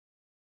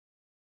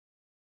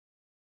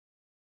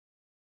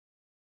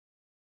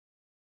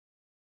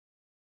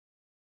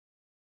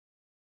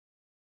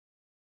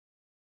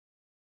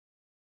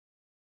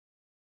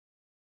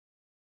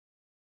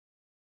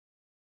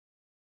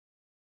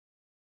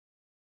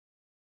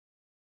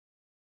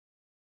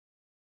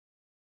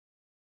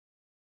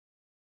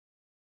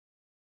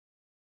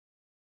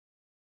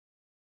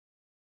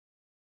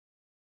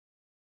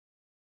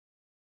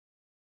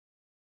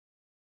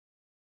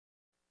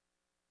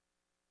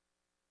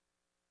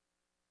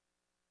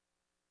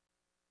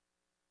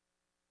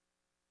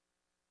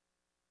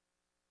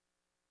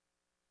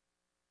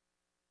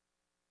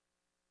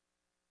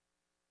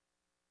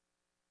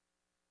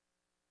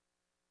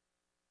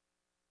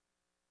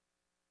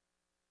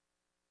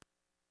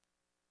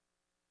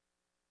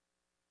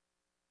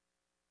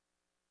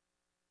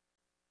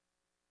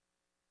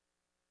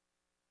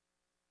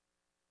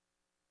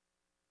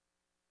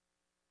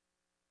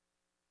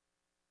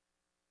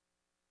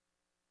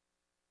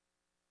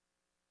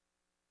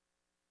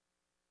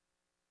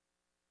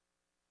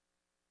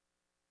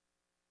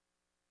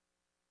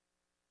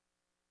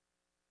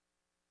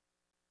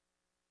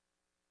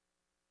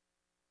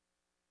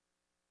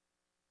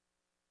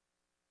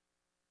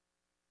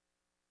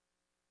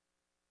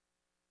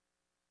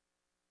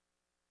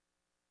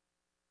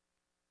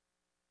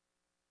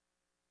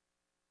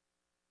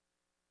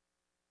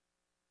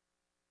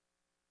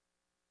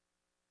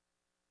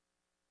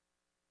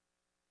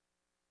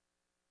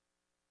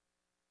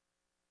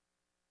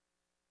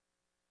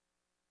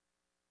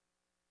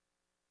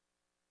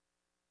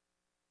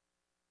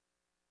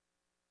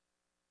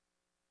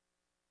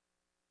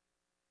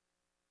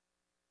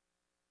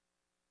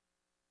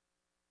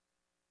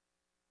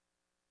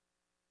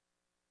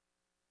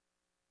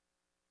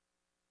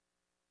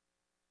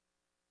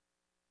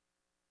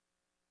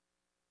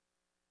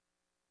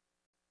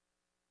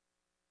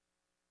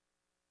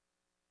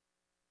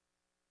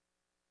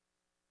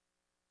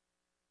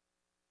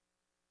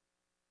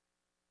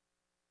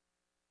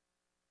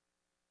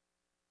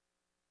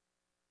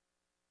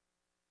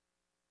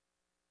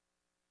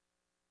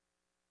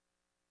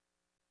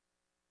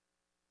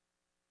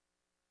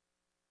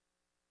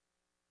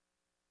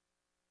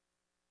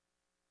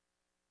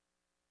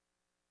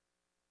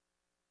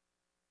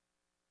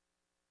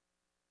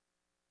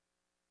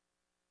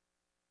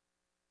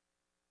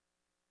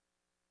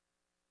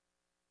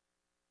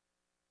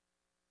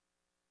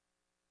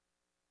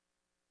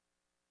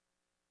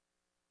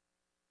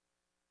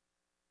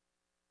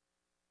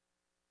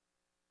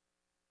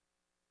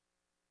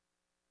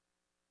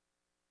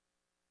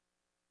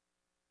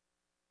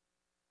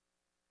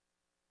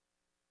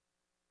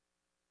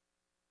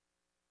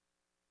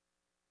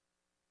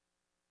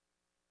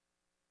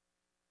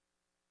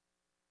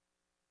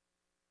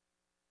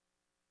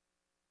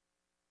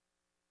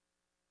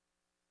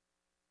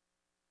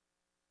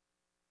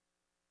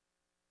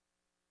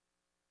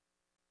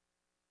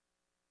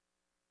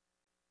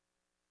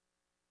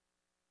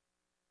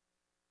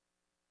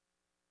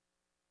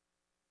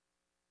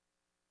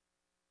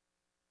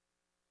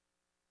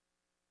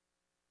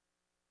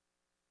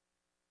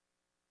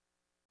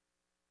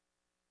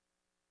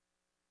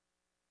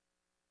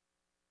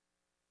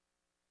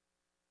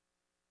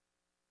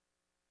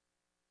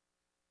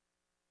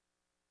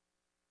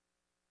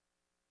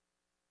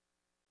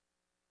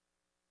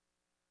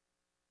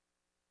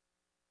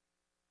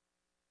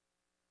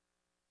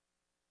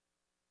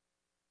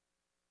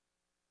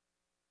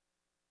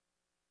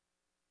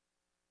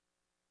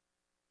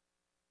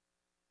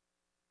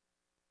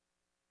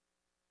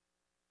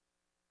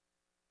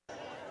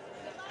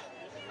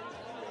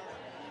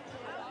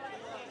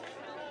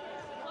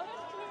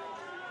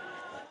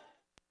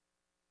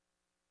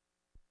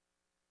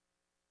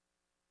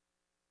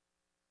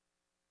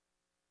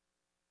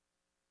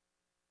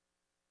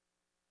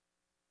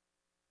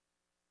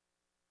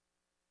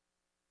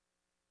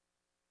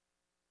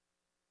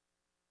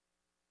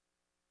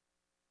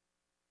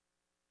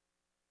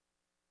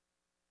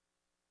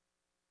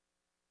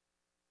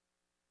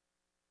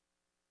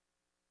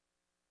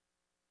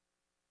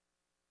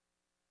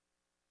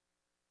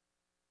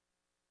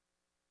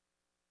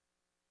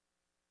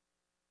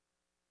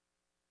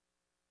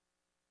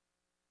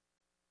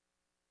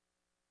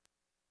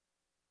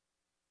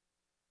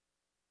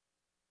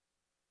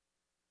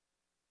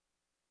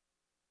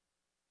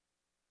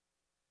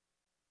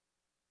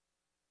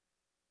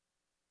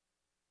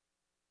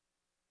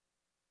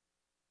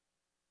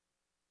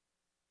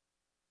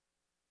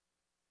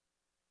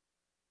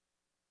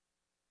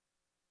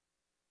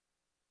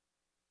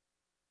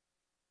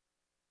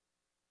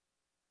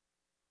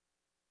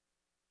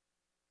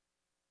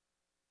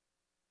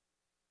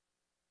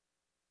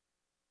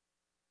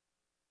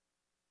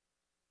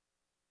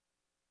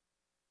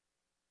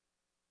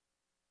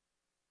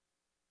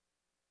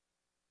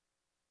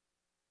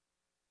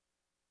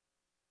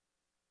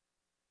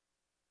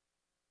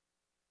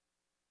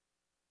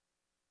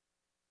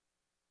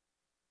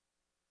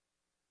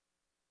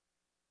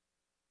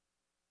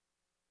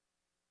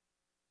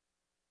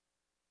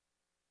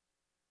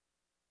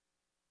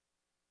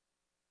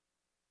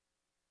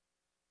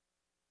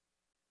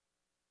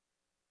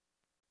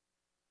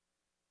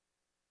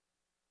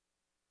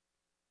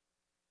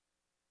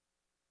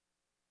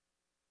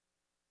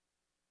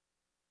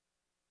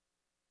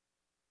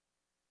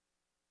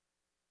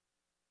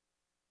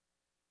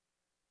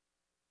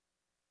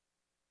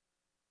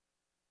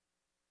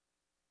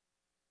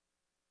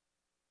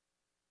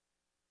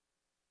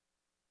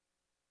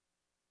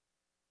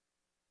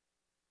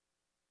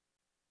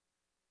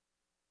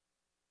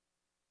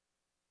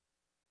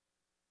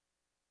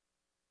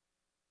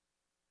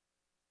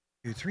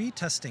2, 3,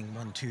 testing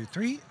 1, 2,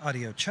 3.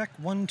 Audio check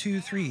 1, 2,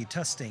 3.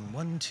 Testing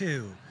 1,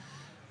 2.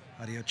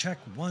 Audio check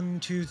 1,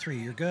 2, 3.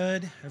 You're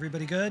good?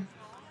 Everybody good?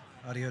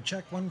 Audio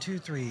check 1, 2,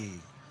 3.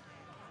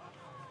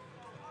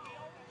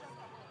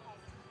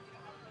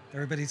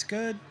 Everybody's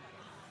good?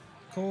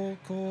 Cool,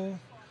 cool.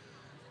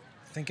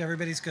 I think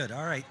everybody's good.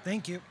 All right,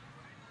 thank you.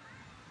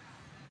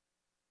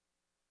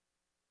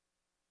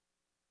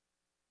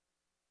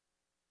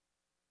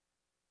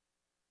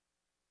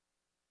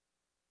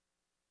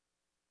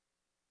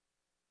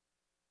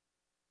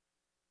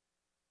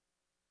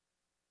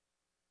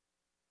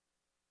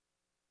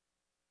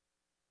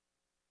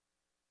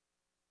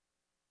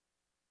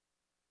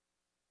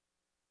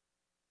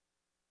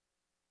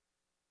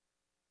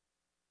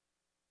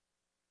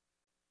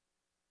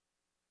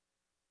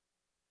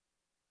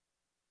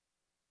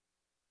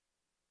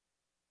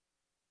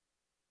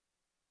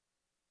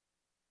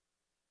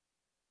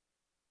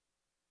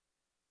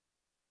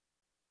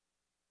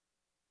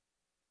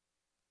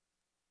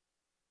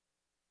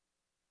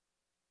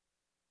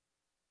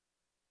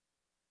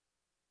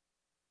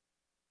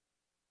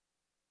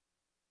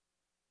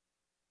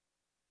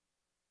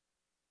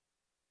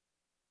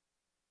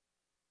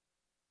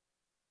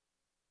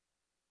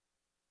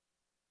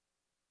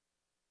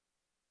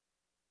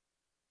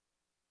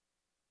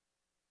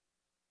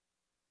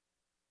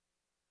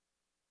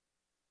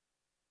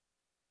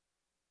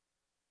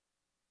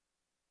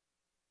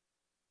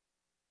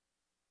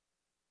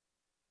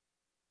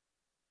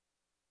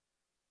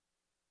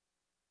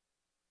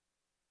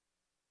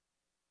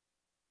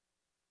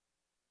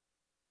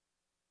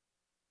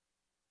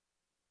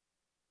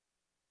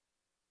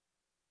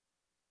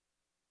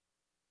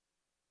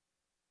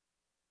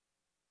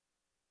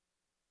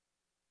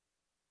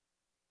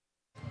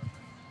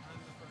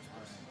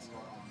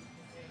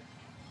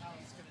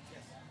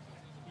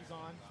 He's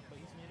on, but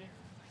he's muted.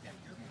 Yeah,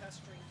 you're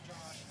pestering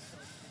Josh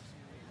until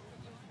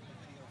he gives you a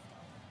video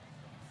file.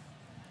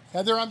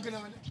 Heather, I'm going to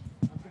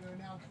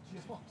announce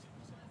Jill.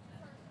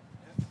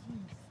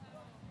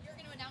 You're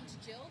going to announce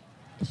Jill?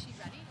 Is she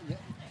ready?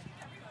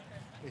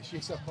 Yeah. Is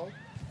she supposed?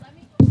 Let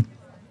me.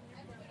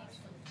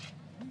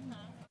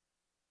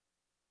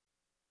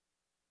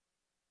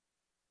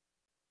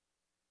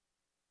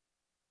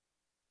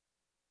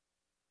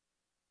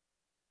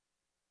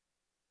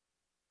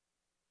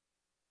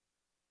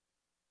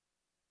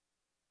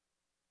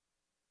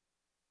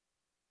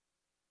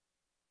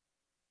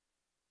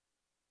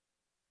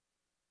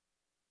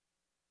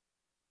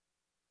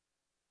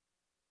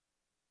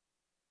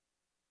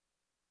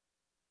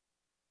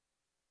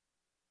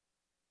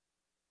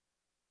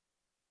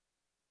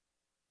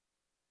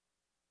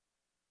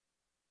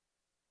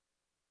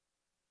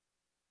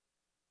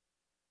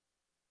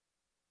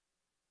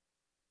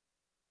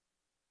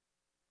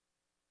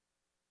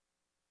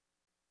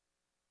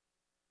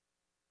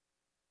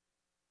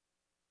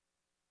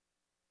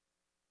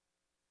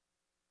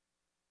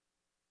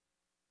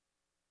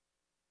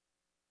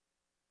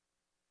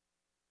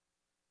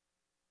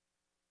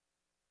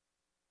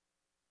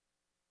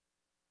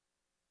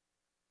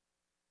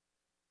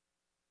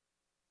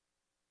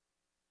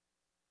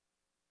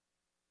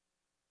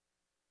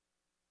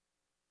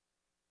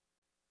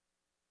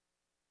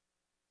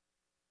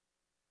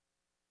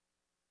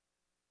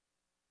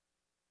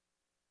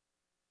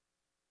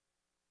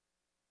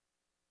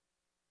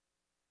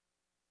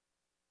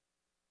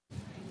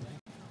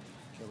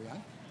 Shall we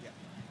on?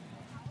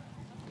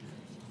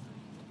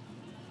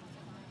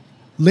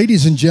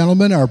 Ladies and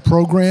gentlemen, our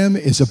program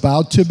is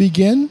about to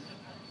begin.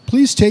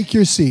 Please take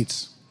your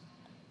seats.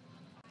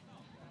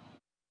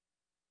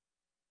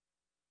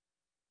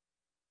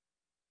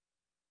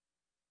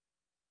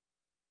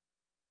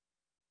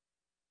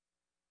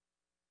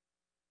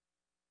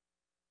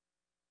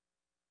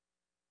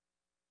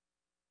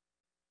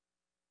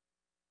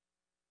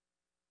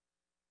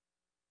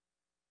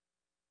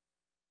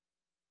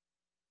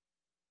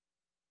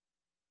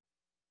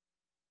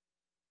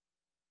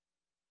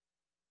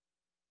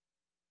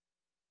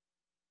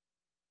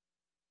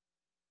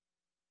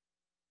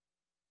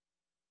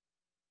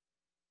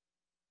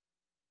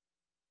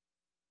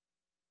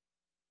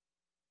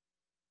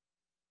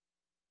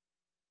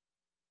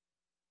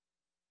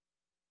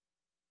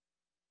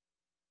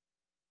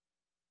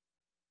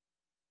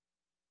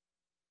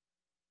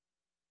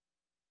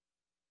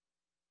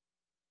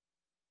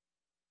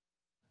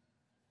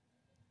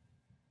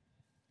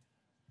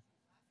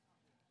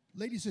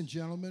 Ladies and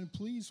gentlemen,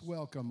 please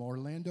welcome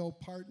Orlando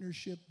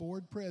Partnership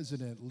Board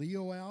President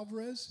Leo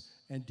Alvarez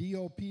and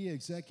DOP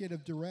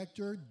Executive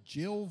Director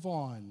Jill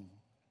Vaughn.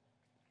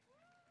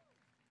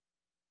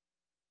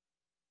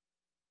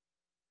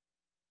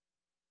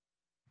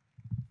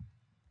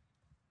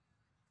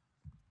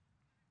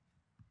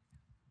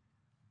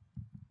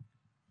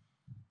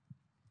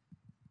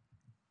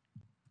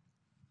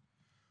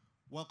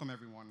 Welcome,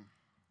 everyone.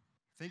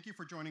 Thank you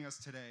for joining us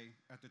today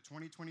at the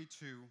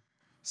 2022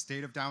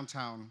 State of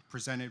Downtown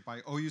presented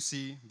by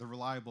OUC, the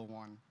Reliable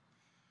One,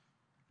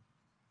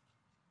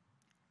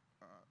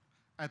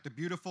 at the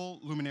beautiful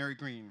Luminary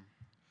Green.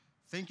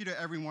 Thank you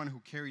to everyone who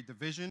carried the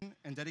vision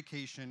and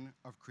dedication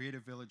of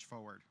Creative Village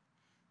forward.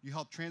 You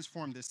helped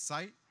transform this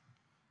site,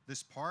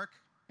 this park,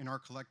 and our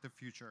collective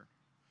future.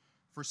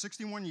 For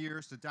 61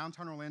 years, the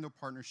Downtown Orlando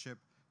Partnership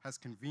has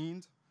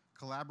convened,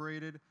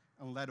 collaborated,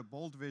 and led a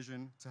bold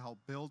vision to help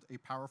build a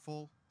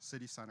powerful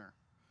city center.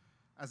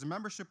 As a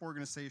membership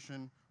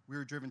organization, we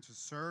are driven to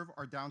serve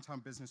our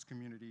downtown business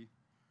community.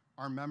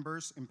 Our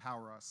members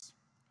empower us.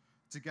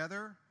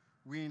 Together,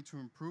 we aim to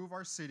improve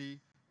our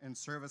city and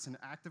serve as an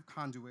active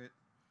conduit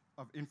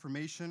of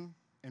information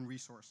and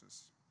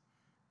resources.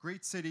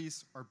 Great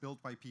cities are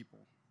built by people.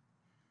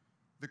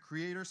 The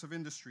creators of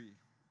industry,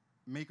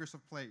 makers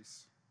of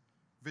place,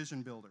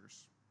 vision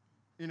builders,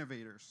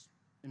 innovators,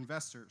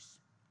 investors,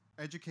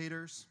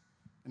 educators,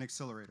 and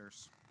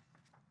accelerators.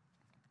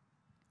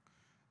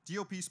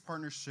 DOP's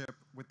partnership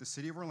with the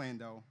City of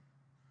Orlando,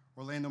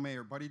 Orlando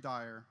Mayor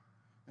Dyer,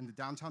 and the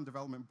Downtown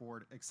Development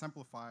Board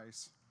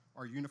exemplifies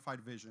our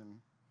unified vision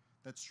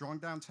that strong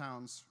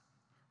downtowns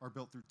are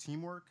built through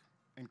teamwork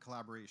and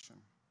collaboration.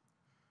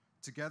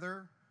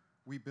 Together,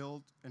 we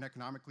build an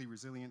economically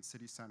resilient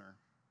city center.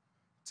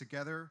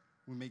 Together,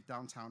 we make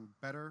downtown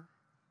better,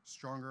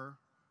 stronger,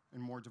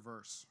 and more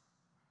diverse.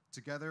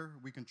 Together,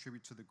 we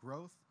contribute to the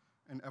growth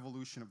and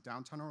evolution of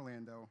downtown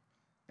Orlando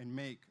and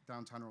make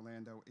downtown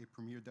Orlando a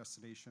premier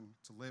destination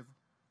to live,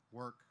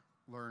 work,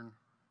 learn,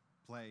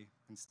 play,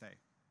 and stay.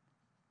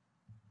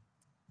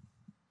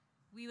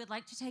 We would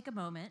like to take a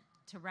moment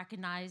to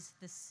recognize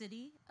the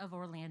City of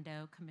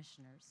Orlando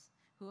commissioners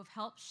who have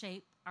helped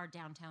shape our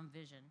downtown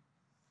vision.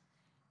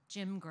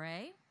 Jim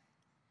Gray,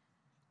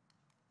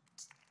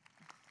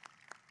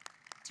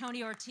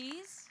 Tony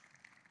Ortiz,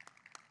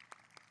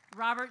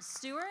 Robert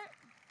Stewart,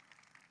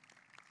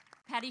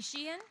 Patty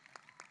Sheehan,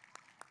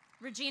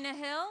 Regina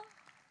Hill,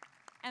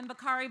 and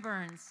Bakari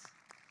Burns.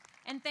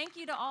 And thank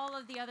you to all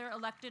of the other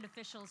elected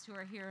officials who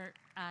are here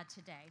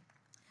today.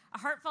 A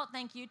heartfelt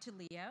thank you to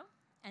Leo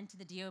and to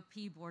the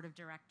DOP Board of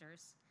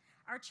Directors,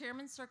 our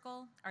Chairman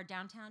Circle, our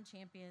downtown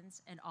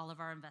champions, and all of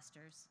our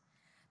investors.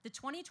 The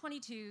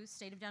 2022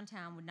 State of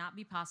Downtown would not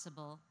be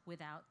possible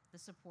without the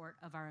support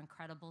of our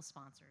incredible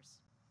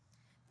sponsors.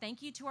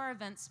 Thank you to our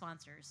event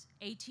sponsors,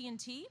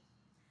 AT&T,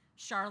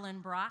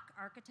 Charlene Brock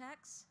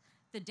Architects,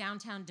 the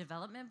Downtown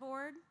Development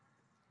Board,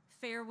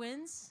 Fair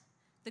Winds,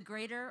 the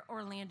Greater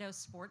Orlando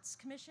Sports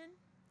Commission,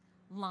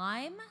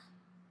 Lime,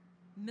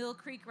 Mill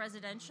Creek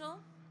Residential,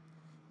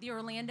 the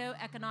Orlando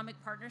Economic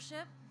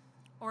Partnership,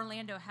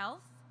 Orlando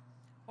Health,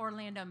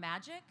 Orlando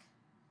Magic,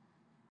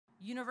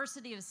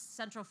 University of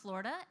Central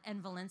Florida and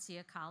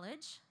Valencia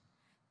College,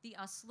 the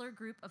Usler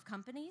Group of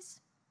Companies.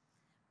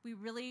 We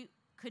really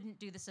couldn't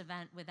do this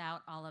event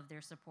without all of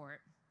their support.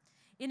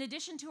 In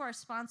addition to our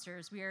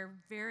sponsors, we are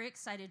very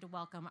excited to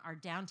welcome our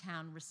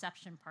downtown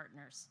reception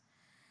partners.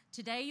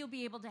 Today, you'll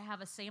be able to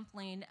have a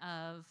sampling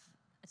of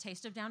a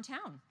taste of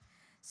downtown.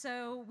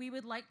 So we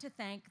would like to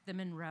thank the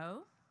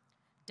Monroe,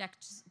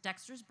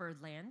 Dexter's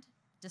Birdland,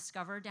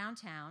 Discover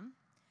Downtown,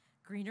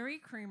 Greenery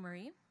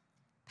Creamery,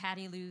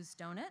 Patty Lou's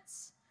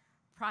Donuts,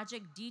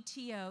 Project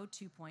DTO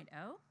 2.0,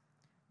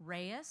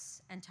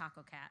 Reyes, and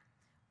Taco Cat.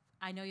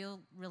 I know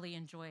you'll really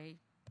enjoy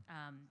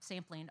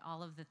sampling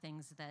all of the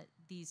things that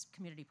these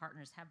community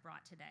partners have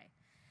brought today.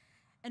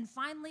 And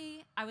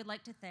finally, I would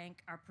like to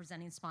thank our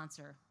presenting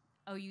sponsor,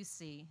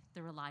 OUC,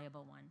 the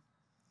reliable one.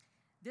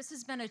 This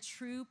has been a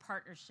true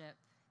partnership,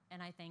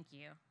 and I thank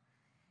you.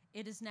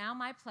 It is now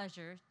my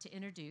pleasure to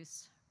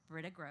introduce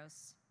Britta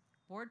Gross,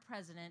 Board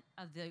President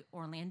of the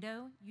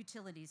Orlando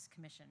Utilities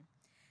Commission.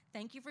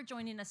 Thank you for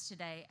joining us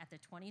today at the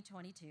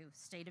 2022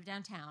 State of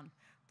Downtown,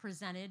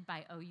 presented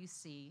by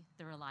OUC,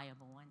 the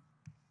reliable one.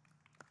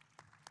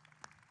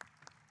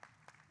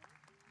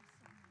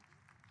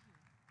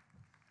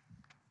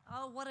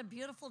 Oh, what a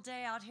beautiful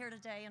day out here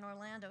today in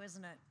Orlando,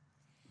 isn't it?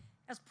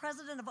 As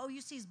president of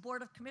OUC's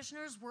Board of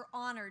Commissioners, we're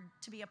honored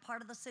to be a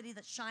part of the city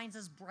that shines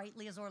as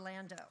brightly as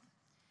Orlando.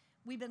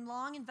 We've been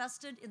long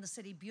invested in the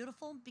city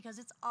beautiful because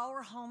it's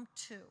our home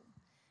too.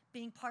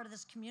 Being part of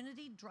this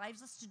community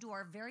drives us to do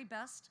our very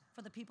best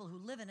for the people who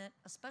live in it,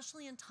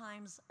 especially in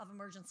times of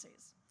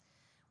emergencies.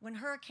 When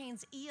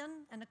Hurricanes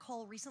Ian and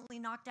Nicole recently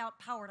knocked out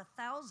power to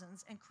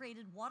thousands and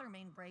created water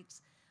main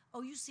breaks,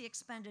 OUC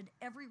expended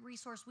every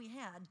resource we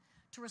had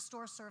to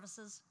restore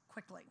services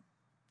quickly.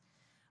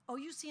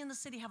 OUC and the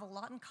city have a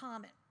lot in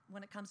common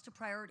when it comes to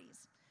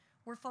priorities.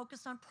 We're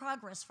focused on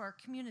progress for our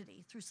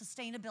community through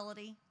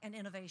sustainability and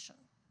innovation.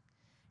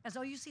 As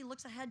OUC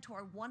looks ahead to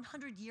our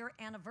 100-year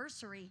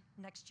anniversary,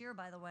 next year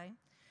by the way,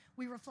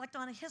 we reflect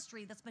on a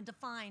history that's been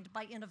defined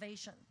by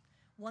innovation,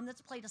 one that's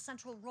played a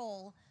central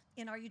role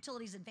in our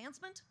utilities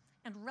advancement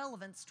and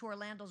relevance to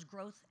Orlando's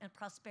growth and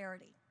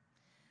prosperity.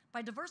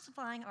 By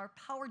diversifying our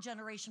power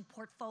generation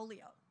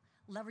portfolio,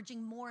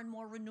 leveraging more and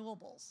more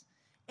renewables,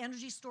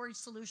 energy storage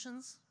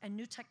solutions, and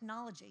new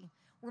technology,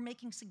 we're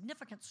making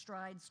significant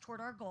strides toward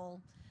our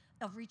goal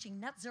of reaching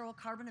net zero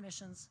carbon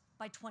emissions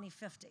by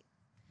 2050.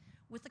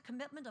 With a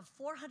commitment of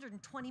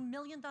 $420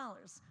 million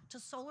to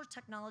solar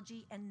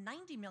technology and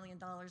 $90 million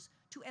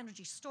to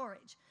energy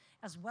storage,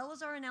 as well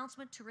as our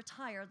announcement to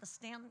retire the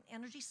Stanton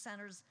Energy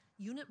Center's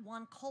Unit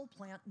 1 coal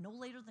plant no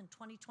later than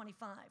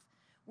 2025.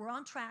 We're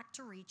on track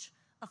to reach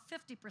a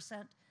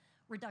 50%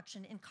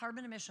 reduction in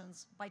carbon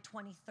emissions by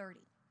 2030.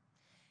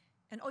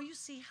 And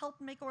OUC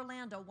helped make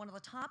Orlando one of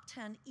the top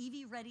 10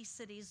 EV-ready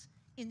cities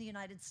in the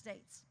United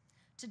States.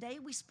 Today,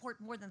 we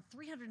support more than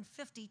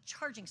 350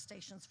 charging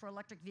stations for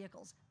electric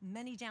vehicles,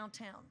 many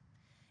downtown.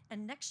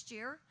 And next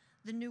year,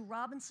 the new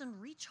Robinson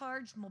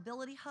Recharge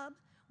Mobility Hub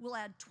will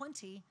add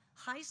 20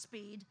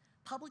 high-speed,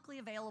 publicly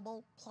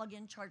available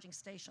plug-in charging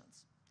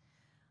stations.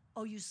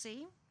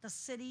 OUC, the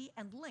city,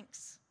 and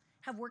Lynx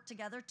have worked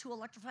together to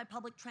electrify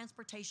public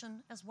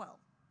transportation as well.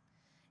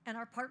 And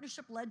our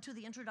partnership led to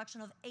the introduction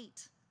of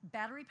 8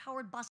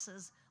 battery-powered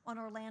buses on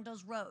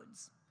Orlando's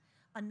roads.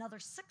 Another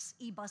 6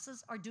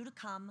 e-buses are due to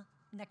come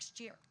next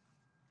year.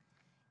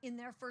 In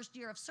their first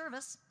year of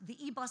service, the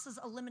e-buses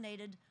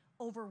eliminated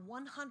over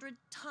 100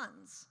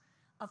 tons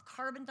of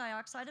carbon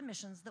dioxide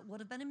emissions that would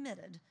have been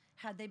emitted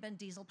had they been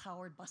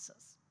diesel-powered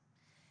buses.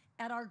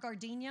 At our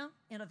Gardenia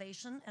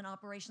Innovation and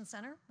Operations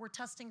Center, we're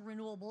testing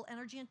renewable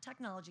energy and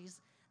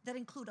technologies that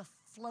include a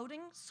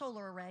floating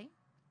solar array,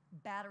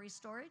 battery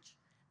storage,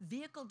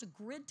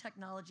 vehicle-to-grid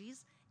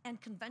technologies,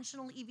 and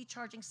conventional EV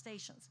charging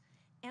stations,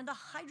 and a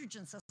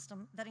hydrogen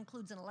system that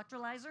includes an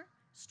electrolyzer,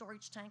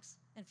 storage tanks,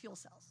 and fuel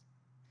cells.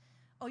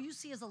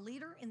 OUC is a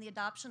leader in the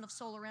adoption of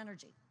solar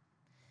energy.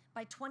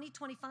 By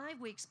 2025,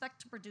 we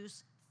expect to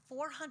produce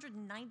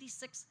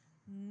 496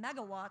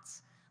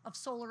 megawatts of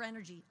solar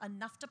energy,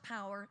 enough to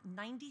power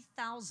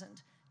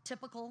 90,000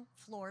 typical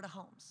Florida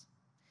homes.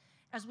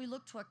 As we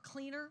look to a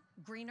cleaner,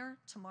 greener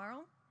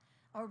tomorrow,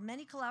 our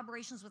many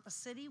collaborations with the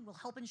city will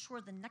help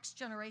ensure the next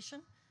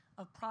generation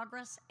of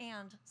progress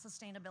and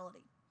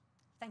sustainability.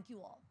 Thank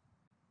you all.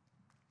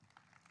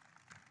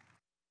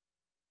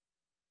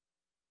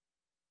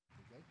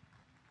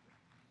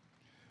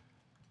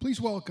 Please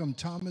welcome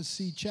Thomas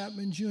C.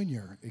 Chapman,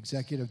 Jr.,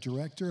 Executive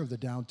Director of the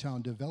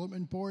Downtown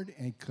Development Board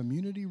and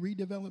Community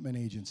Redevelopment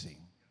Agency.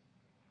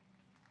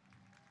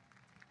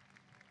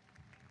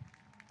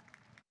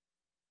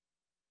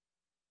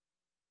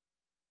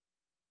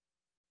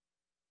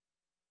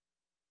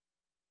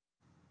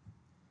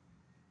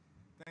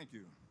 Thank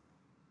you.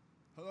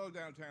 Hello,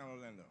 downtown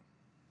Orlando.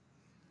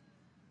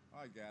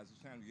 All right, guys,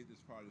 it's time to get this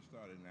party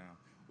started now.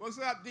 What's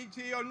up,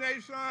 DTO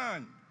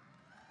Nation?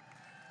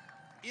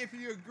 If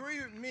you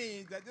agree with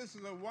me that this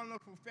is a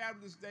wonderful,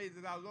 fabulous day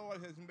that our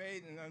Lord has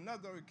made and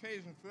another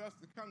occasion for us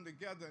to come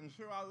together and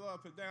show our love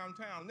for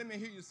downtown, let me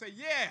hear you say,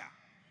 yeah.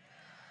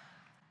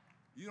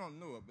 You don't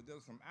know it, but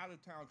there's some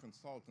out-of-town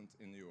consultants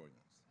in the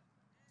audience.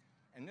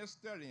 And they're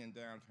studying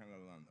downtown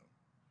Orlando.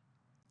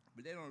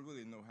 But they don't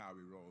really know how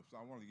we roll, so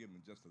I want to give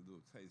them just a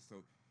little taste.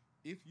 So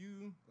if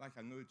you, like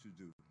I know that you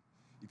do,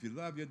 if you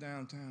love your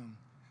downtown,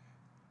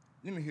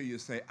 let me hear you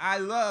say, I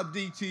love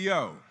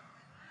DTO.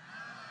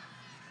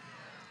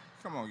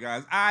 Come on,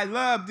 guys. I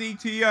love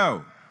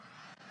DTO.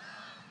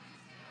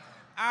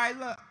 I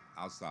love.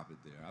 I'll stop it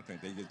there. I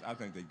think they get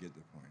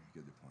the point.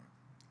 Get the point.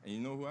 And you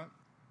know what?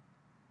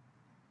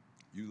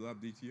 You love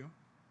DTO.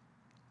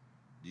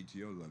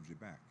 DTO loves you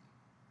back.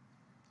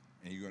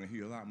 And you're going to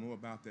hear a lot more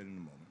about that in a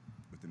moment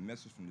with the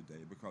message from today,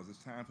 because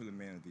it's time for the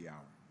man of the hour.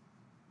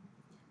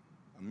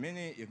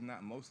 Many, if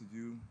not most of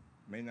you,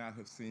 may not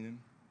have seen him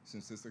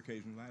since this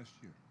occasion last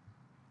year.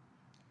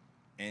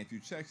 And if you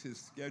check his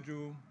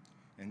schedule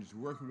and his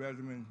work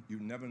regimen,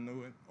 you'd never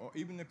know it. Or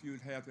even if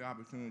you'd have the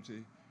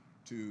opportunity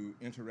to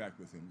interact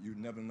with him, you'd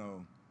never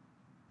know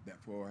that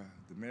for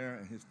the mayor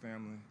and his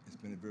family, it's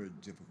been a very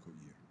difficult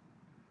year.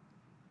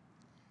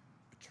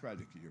 A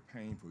tragic year,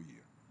 painful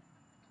year.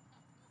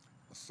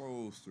 A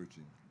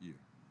soul-searching year.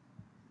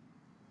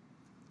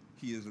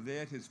 He has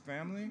led his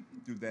family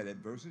through that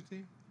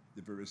adversity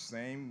the very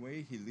same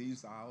way he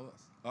leads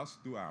us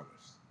through ours,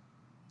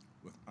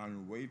 with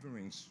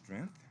unwavering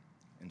strength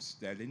and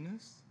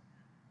steadiness,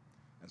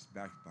 that's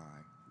backed by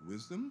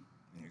wisdom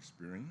and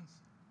experience,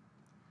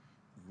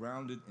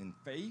 grounded in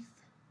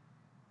faith,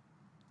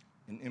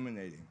 and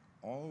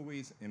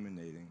always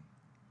emanating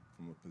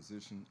from a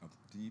position of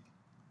deep,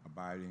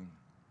 abiding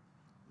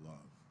love.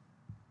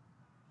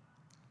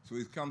 So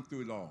he's come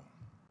through it all.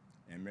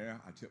 And Mayor,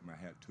 I tip my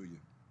hat to you.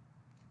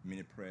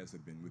 Many prayers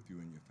have been with you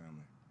and your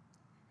family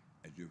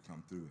as you've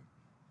come through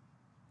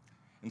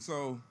it. And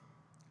so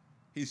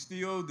he's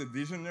still the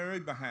visionary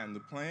behind the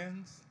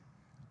plans,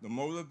 the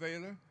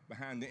motivator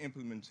behind the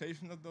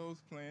implementation of those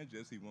plans.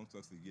 Yes, he wants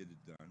us to get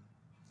it done.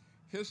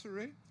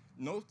 History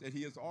notes that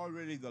he is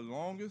already the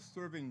longest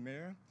serving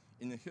mayor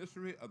in the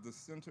history of the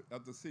center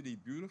of the city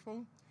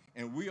beautiful.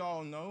 And we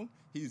all know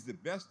he's the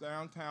best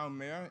downtown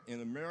mayor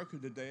in America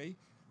today.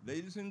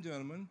 Ladies and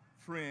gentlemen,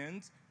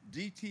 friends,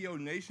 DTO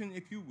Nation,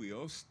 if you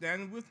will,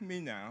 stand with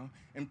me now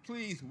and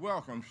please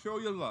welcome, show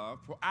your love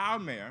for our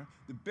mayor,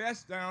 the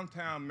best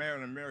downtown mayor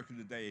in America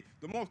today,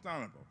 the most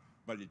honorable,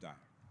 Mayor Dyer.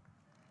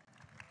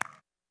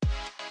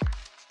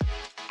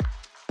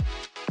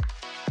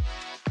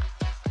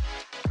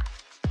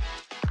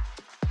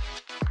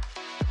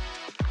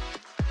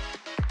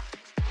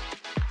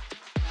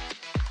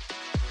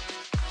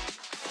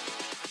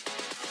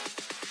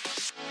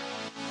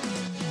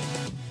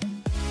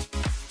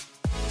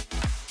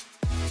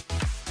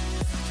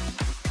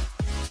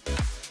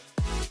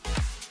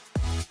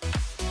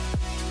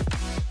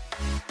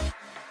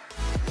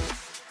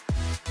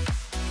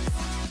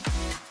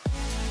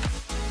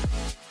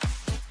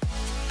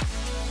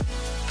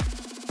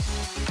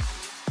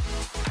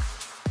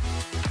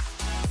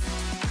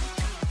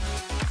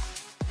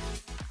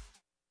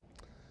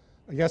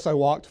 I guess I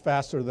walked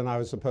faster than I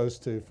was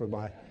supposed to for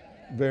my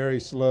very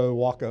slow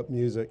walk-up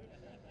music.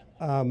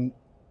 You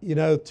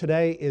know,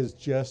 today is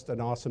just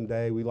an awesome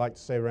day. We like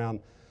to say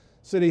around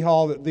City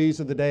Hall that these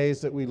are the days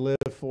that we live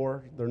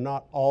for. They're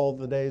not all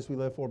the days we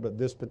live for, but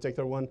this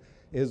particular one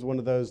is one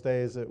of those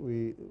days that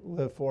we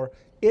live for.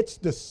 It's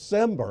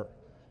December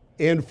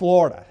in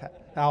Florida.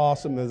 How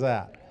awesome is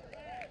that?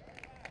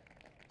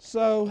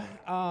 So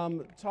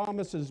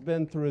Thomas has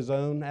been through his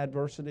own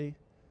adversity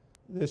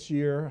this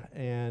year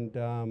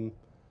and,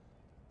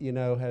 you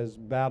know, has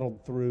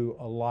battled through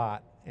a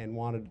lot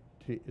and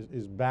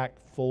is back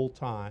full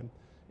time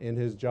in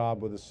his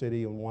job with the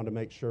city and wanted to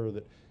make sure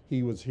that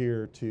he was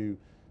here to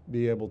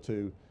be able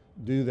to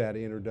do that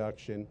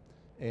introduction.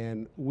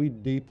 And we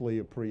deeply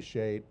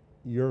appreciate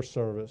your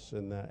service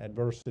and the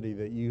adversity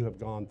that you have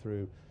gone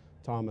through,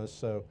 Thomas.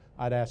 So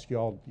I'd ask you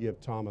all to give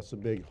Thomas a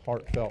big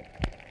heartfelt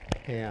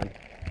hand.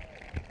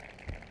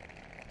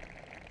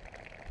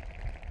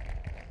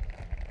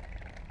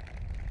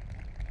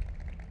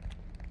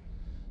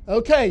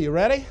 Okay, you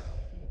ready?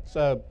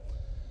 So,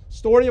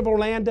 story of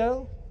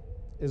Orlando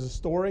is a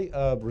story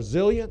of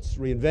resilience,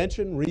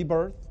 reinvention,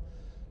 rebirth.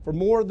 For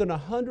more than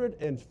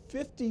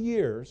 150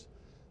 years,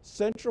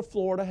 Central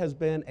Florida has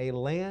been a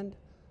land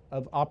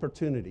of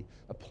opportunity,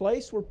 a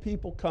place where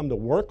people come to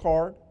work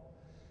hard,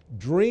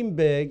 dream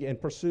big, and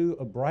pursue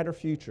a brighter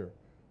future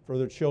for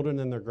their children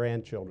and their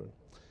grandchildren.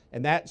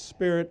 And that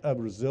spirit of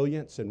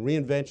resilience and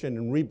reinvention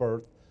and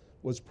rebirth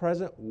was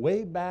present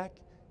way back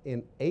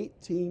in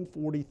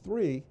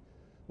 1843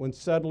 when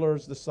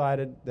settlers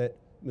decided that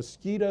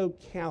Mosquito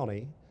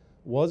County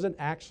wasn't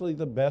actually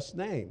the best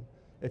name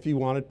if you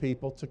wanted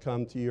people to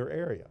come to your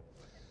area.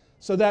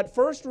 So that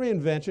first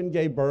reinvention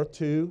gave birth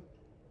to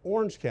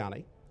Orange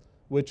County,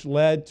 which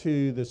led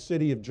to the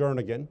city of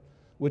Jernigan,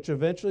 which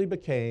eventually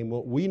became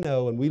what we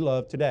know and we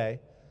love today,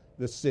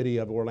 the city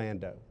of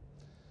Orlando.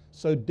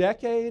 So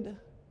decade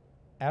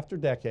after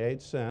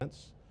decade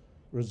since,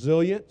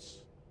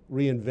 resilience,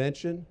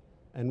 reinvention,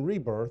 and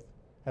rebirth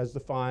has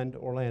defined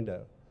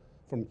Orlando.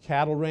 From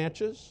cattle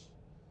ranches,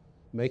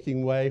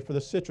 making way for the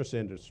citrus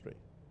industry,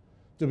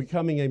 to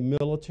becoming a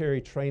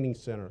military training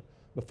center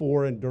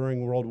before and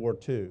during World War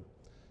II,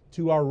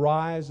 to our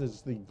rise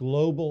as the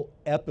global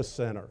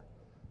epicenter.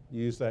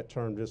 Use that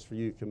term just for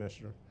you,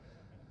 Commissioner.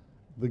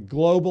 The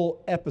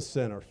global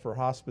epicenter for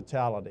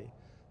hospitality,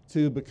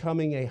 to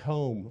becoming a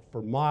home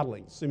for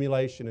modeling,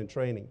 simulation, and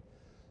training.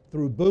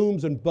 Through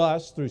booms and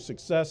busts, through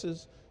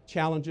successes,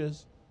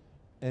 challenges,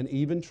 and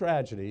even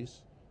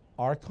tragedies,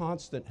 our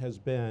constant has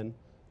been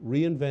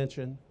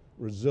reinvention,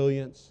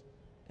 resilience,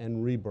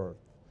 and rebirth.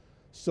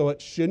 So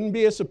it shouldn't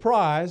be a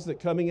surprise that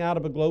coming out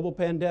of a global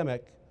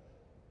pandemic,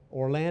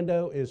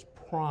 Orlando is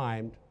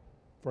primed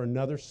for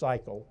another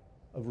cycle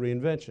of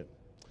reinvention.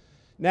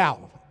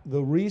 Now,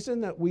 the reason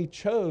that we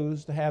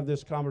chose to have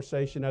this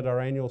conversation at our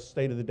annual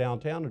State of the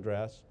Downtown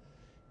address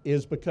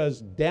is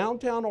because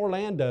downtown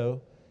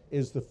Orlando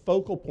is the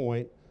focal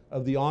point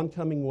of the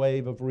oncoming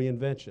wave of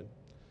reinvention.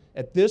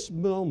 At this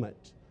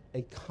moment,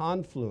 a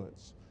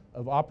confluence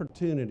of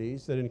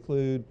opportunities that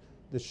include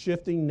the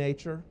shifting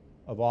nature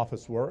of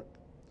office work,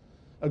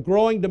 a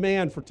growing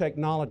demand for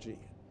technology,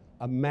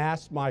 a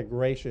mass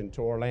migration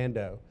to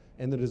Orlando,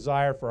 and the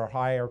desire for a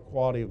higher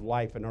quality of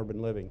life and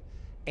urban living,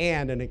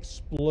 and an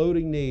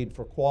exploding need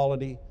for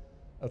quality,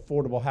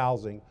 affordable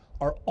housing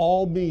are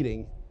all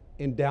meeting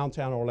in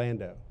downtown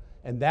Orlando.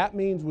 And that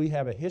means we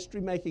have a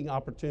history-making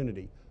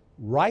opportunity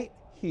right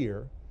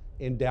here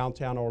in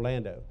downtown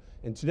Orlando.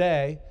 And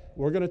today,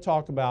 we're going to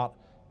talk about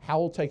how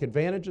we'll take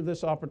advantage of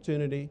this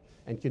opportunity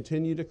and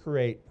continue to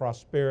create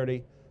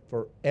prosperity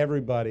for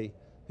everybody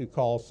who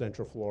calls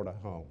Central Florida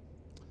home.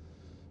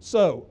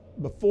 So,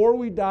 before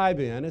we dive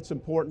in, it's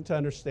important to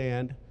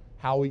understand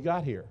how we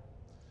got here.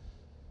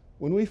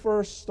 When we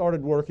first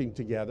started working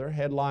together,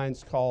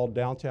 headlines called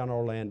downtown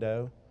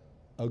Orlando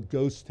a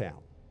ghost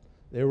town.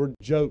 There were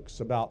jokes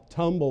about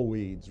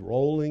tumbleweeds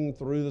rolling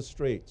through the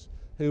streets.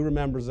 Who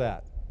remembers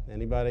that?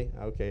 Anybody?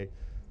 Okay.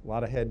 A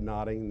lot of head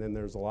nodding, and then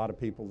there's a lot of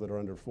people that are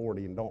under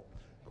 40 and don't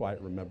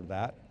quite remember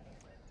that.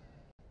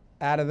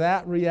 Out of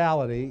that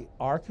reality,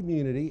 our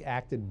community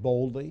acted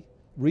boldly,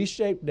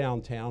 reshaped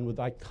downtown with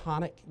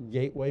iconic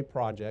gateway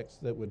projects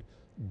that would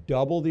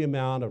double the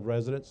amount of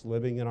residents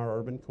living in our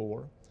urban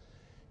core,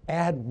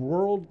 add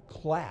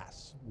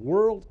world-class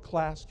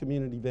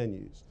community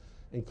venues,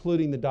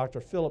 including the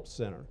Dr. Phillips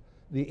Center,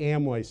 the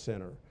Amway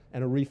Center,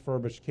 and a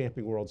refurbished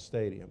Camping World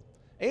Stadium,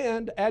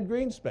 and add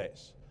green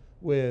space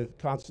with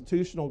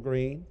Constitutional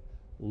Green,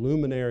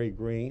 Luminary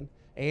Green,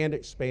 and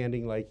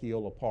expanding Lake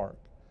Eola Park.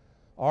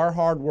 Our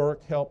hard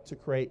work helped to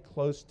create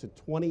close to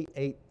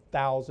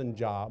 28,000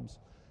 jobs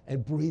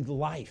and breathe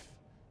life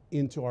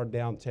into our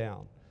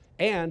downtown.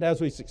 And as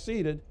we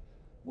succeeded,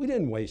 we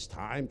didn't waste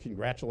time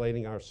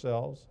congratulating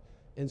ourselves.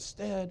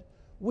 Instead,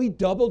 we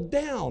doubled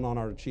down on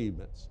our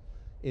achievements.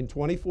 In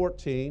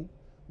 2014,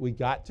 we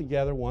got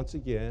together once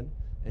again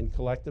and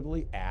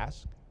collectively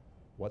asked,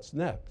 what's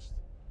next?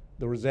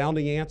 The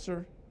resounding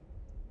answer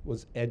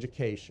was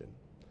education.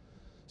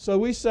 So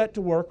we set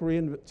to work to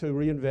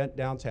reinvent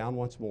downtown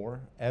once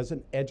more as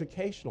an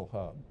educational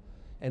hub,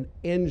 an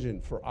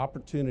engine for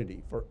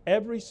opportunity for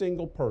every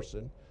single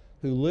person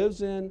who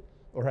lives in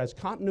or has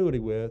continuity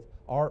with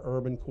our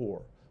urban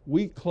core.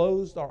 We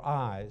closed our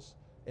eyes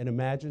and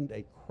imagined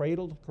a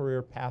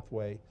cradle-to-career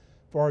pathway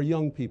for our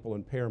young people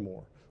in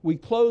Paramore. We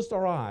closed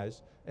our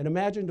eyes and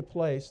imagined a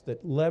place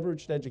that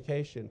leveraged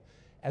education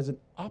as an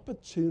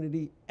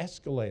opportunity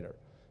escalator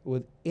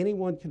with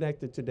anyone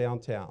connected to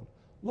downtown.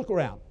 Look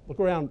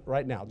around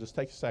right now. Just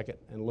take a second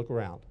and look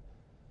around.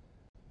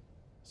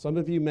 Some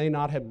of you may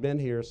not have been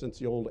here since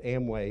the old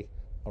Amway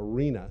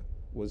Arena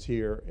was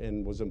here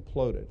and was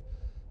imploded.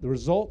 The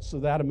results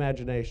of that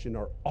imagination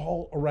are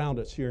all around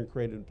us here in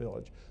Creative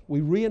Village.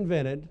 We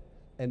reinvented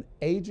an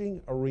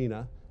aging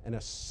arena and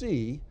a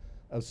sea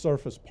of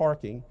surface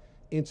parking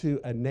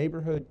into a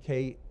neighborhood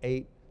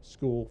K-8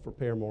 school for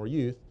Paramore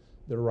youth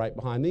that are right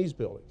behind these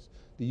buildings.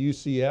 The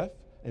UCF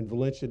and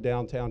Valencia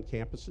downtown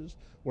campuses,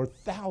 where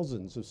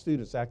thousands of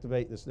students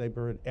activate this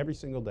neighborhood every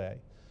single day.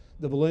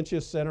 The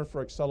Valencia Center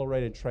for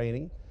Accelerated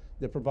Training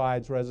that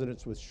provides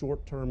residents with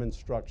short-term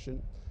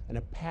instruction and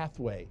a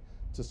pathway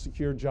to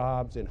secure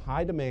jobs in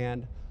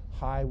high-demand,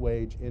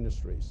 high-wage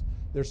industries.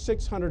 There's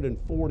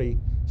 640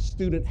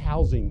 student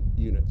housing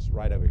units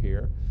right over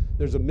here.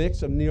 There's a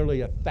mix of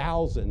nearly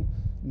 1,000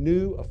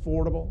 new,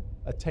 affordable,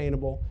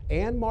 attainable,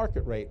 and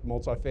market-rate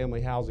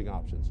multifamily housing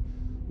options.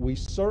 We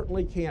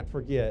certainly can't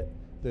forget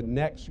the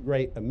next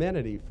great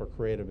amenity for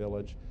Creative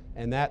Village,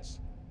 and that's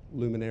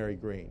Luminary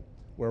Green,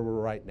 where we're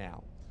right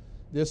now.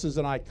 This is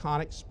an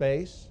iconic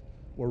space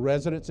where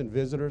residents and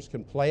visitors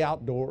can play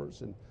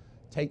outdoors and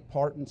take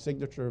part in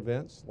signature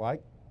events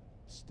like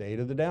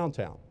State of the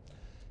Downtown.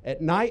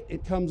 At night,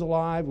 it comes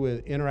alive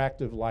with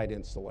interactive light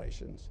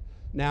installations.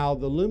 Now,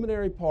 the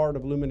luminary part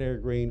of Luminary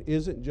Green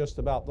isn't just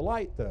about the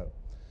light, though.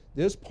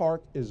 This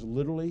park is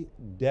literally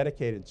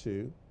dedicated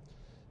to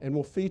and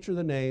will feature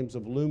the names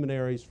of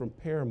luminaries from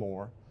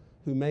Paramore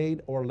who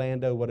made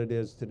Orlando what it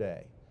is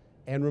today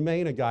and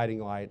remain a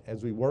guiding light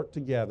as we work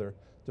together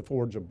to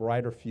forge a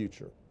brighter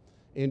future.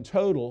 In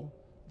total,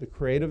 the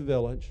Creative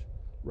Village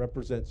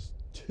represents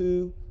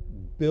 $2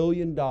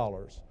 billion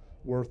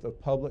worth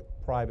of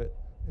public-private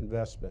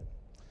investment.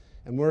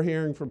 And we're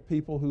hearing from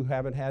people who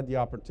haven't had the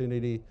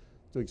opportunity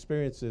to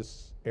experience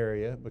this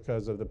area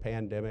because of the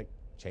pandemic,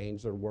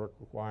 change their work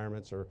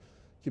requirements or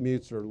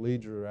commutes or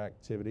leisure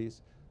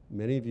activities.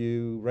 Many of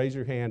you, raise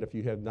your hand if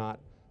you have not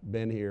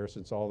been here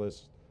since all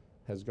this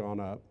has gone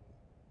up.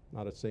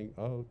 Not a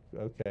single, oh,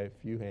 okay, a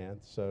few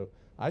hands. So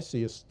I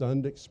see a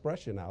stunned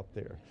expression out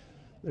there.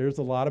 There's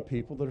a lot of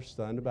people that are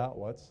stunned about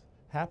what's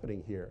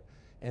happening here.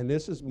 And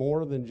this is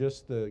more than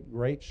just the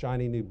great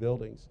shiny new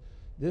buildings.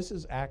 This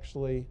is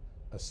actually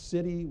a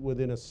city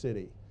within a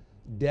city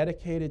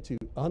dedicated to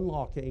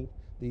unlocking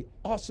the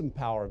awesome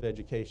power of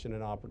education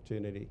and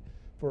opportunity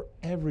for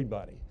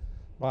everybody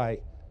by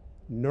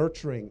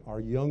nurturing our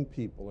young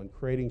people and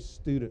creating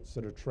students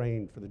that are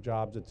trained for the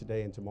jobs of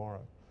today and tomorrow,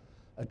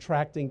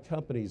 attracting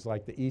companies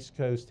like the East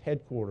Coast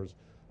headquarters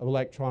of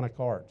Electronic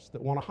Arts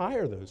that want to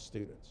hire those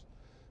students,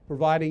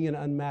 providing an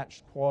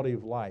unmatched quality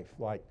of life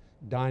like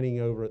dining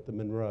over at the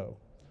Monroe,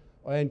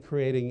 and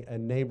creating a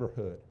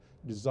neighborhood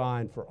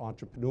designed for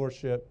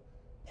entrepreneurship,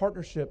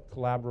 partnership,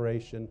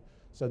 collaboration,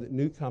 so that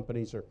new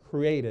companies are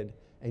created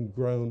and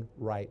grown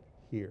right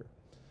here.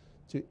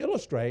 To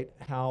illustrate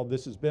how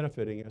this is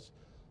benefiting us,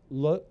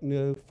 look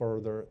no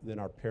further than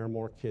our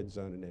Paramore Kids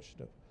Zone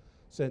initiative.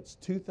 Since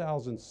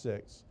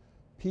 2006,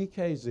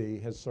 PKZ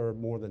has served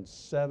more than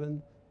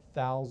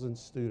 7,000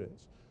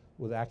 students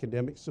with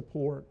academic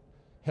support,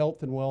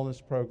 health and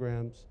wellness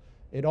programs.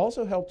 It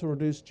also helped to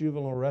reduce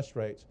juvenile arrest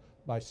rates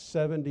by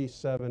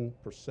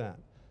 77%.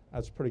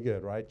 That's pretty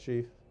good, right,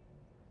 Chief?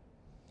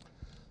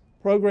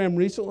 Program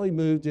recently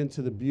moved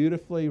into the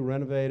beautifully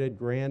renovated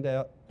Grand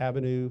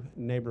Avenue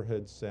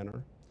Neighborhood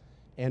Center.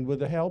 And with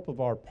the help of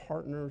our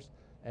partners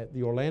at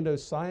the Orlando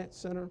Science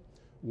Center,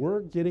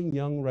 we're getting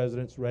young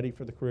residents ready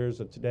for the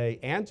careers of today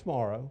and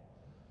tomorrow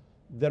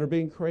that are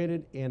being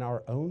created in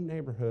our own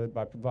neighborhood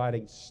by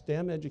providing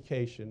STEM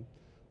education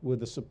with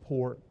the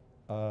support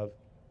of,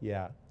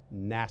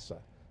 NASA.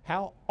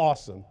 How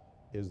awesome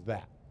is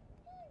that?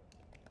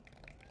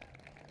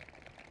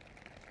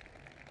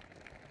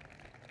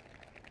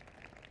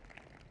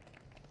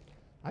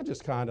 I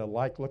just kind of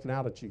like looking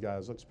out at you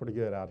guys. Looks pretty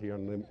good out here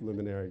on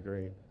Luminary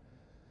Green.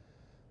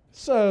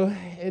 So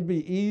it'd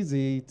be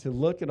easy to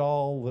look at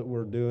all that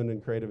we're doing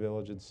in Creative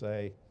Village and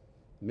say,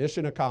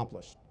 mission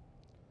accomplished.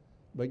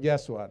 But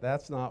guess what?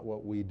 That's not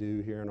what we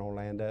do here in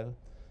Orlando.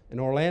 In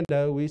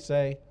Orlando, we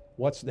say,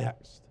 what's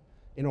next?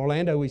 In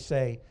Orlando, we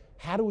say,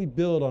 how do we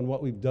build on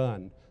what we've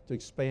done to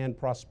expand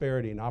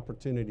prosperity and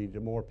opportunity to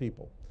more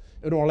people?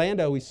 In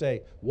Orlando, we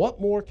say,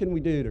 what more can we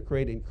do to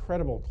create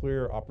incredible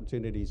career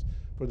opportunities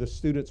for the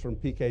students from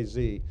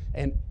PKZ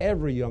and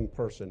every young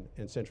person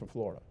in Central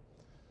Florida?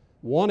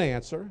 One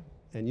answer,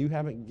 and you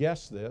haven't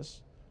guessed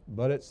this,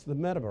 but it's the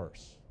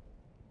metaverse.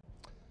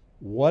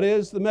 What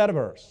is the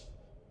metaverse?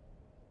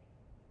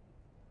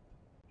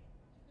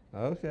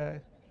 Okay.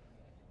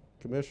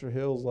 Commissioner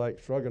Hill's like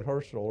shrugging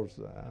her shoulders.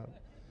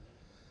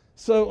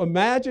 So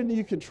imagine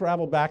you could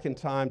travel back in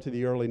time to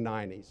the early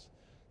 90s.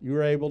 You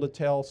were able to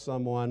tell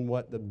someone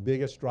what the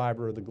biggest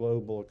driver of the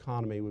global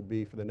economy would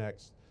be for the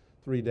next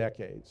 3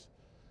 decades.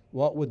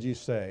 What would you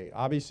say?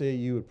 Obviously,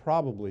 you would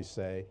probably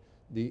say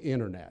the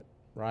internet,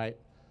 right?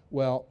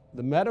 Well,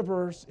 the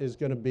metaverse is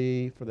going to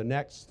be, for the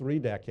next 3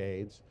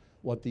 decades,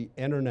 what the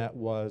internet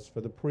was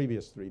for the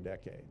previous 3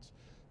 decades.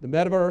 The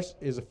metaverse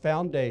is a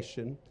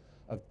foundation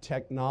of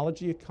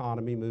technology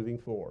economy moving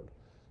forward.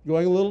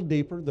 Going a little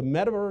deeper, the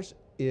metaverse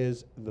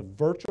is the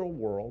virtual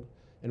world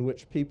in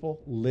which people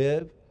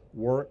live,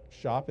 work,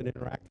 shop, and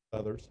interact with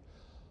others,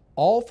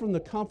 all from the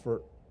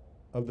comfort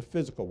of the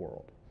physical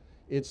world.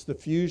 It's the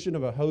fusion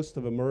of a host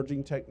of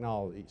emerging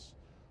technologies: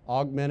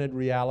 augmented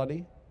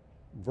reality,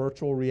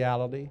 virtual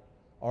reality,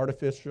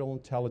 artificial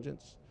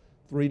intelligence,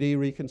 3D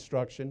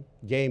reconstruction,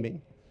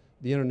 gaming,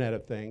 the Internet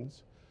of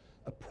Things.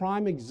 A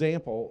prime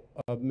example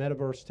of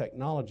metaverse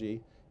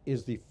technology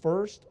is the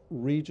first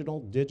regional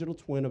digital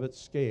twin of its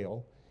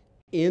scale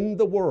in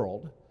the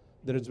world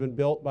that has been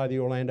built by the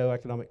Orlando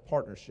Economic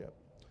Partnership.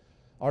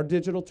 Our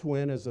digital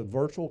twin is a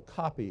virtual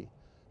copy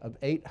of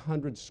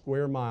 800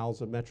 square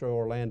miles of Metro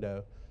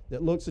Orlando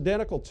that looks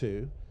identical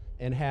to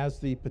and has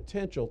the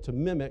potential to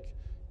mimic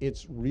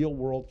its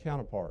real-world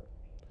counterpart.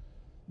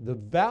 The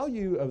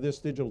value of this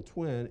digital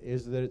twin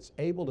is that it's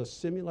able to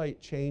simulate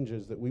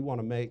changes that we want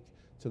to make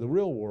to the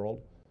real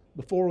world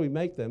before we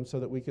make them, so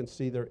that we can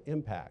see their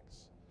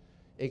impacts.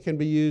 It can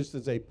be used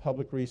as a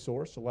public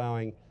resource,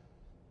 allowing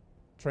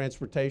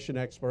transportation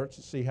experts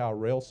to see how a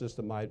rail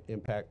system might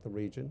impact the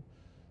region,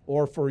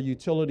 or for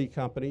utility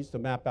companies to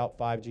map out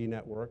 5G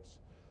networks,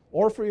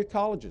 or for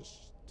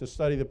ecologists to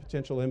study the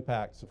potential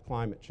impacts of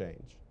climate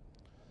change.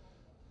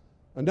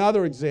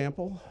 Another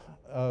example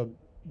of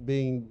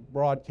being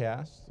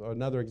broadcast,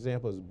 another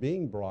example is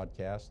being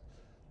broadcast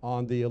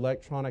on the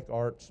Electronic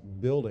Arts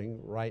building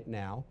right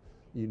now.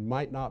 You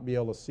might not be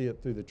able to see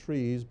it through the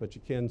trees, but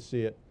you can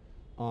see it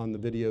on the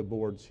video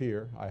boards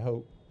here, I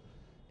hope.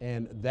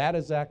 And that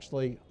is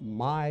actually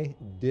my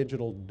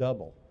digital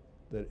double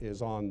that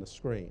is on the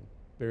screen.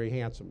 Very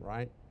handsome,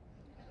 right?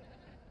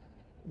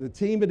 The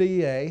team at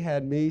EA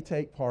had me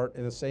take part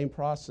in the same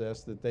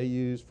process that they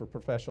use for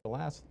professional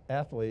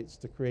athletes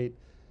to create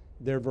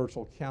their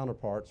virtual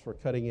counterparts for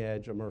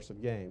cutting-edge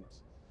immersive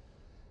games.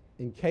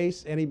 In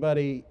case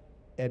anybody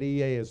at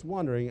EA is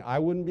wondering, I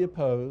wouldn't be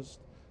opposed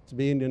to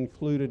being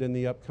included in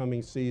the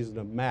upcoming season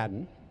of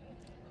Madden.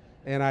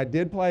 And I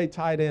did play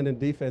tight end and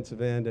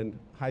defensive end in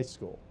high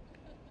school.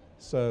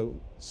 So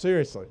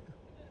seriously,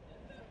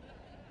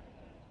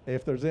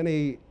 if there's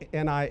any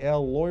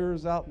NIL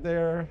lawyers out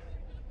there,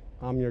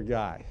 I'm your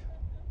guy.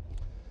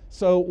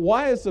 So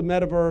why is the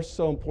metaverse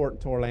so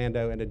important to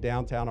Orlando, and to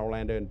downtown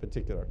Orlando in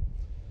particular?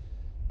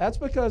 That's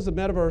because the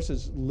metaverse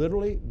is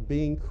literally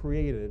being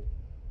created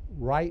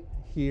right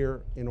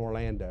here in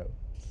Orlando.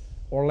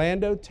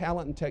 Orlando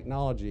Talent and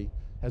Technology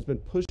has been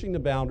pushing the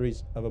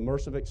boundaries of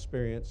immersive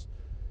experience,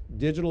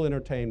 digital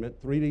entertainment,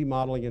 3D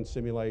modeling and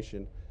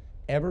simulation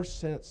ever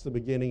since the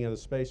beginning of the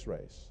space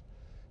race.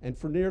 And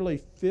for nearly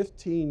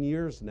 15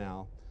 years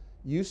now,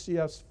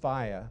 UCF's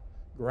FIA,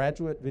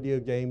 Graduate Video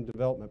Game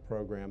Development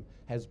Program,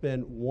 has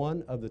been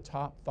one of the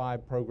top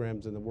 5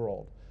 programs in the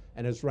world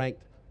and has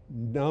ranked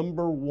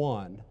number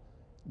 1,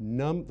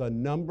 the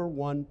number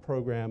 1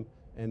 program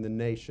in the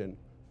nation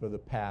for the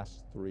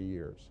past 3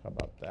 years. How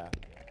about that?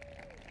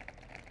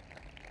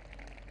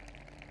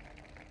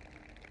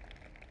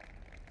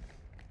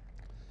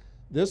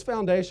 This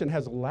foundation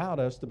has allowed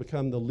us to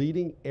become the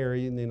leading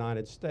area in the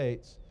United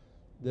States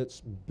that's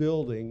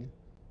building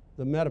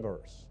the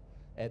metaverse.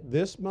 At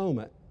this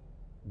moment,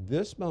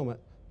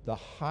 the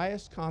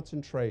highest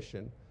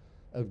concentration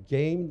of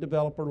game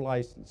developer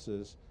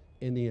licenses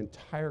in the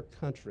entire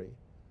country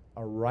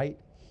are right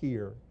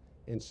here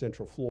in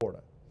Central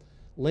Florida.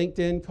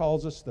 LinkedIn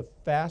calls us the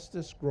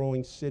fastest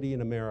growing city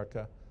in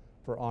America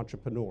for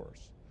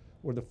entrepreneurs.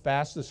 We're the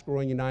fastest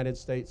growing United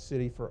States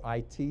city for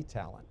IT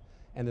talent,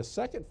 and the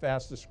second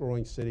fastest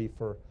growing city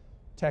for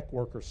tech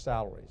worker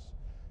salaries.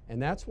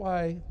 And that's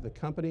why the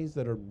companies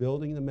that are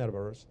building the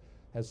metaverse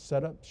has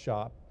set up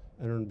shop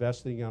and are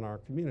investing in our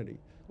community,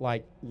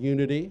 like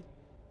Unity,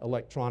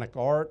 Electronic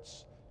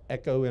Arts,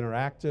 Echo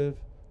Interactive,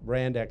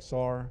 Brand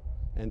XR,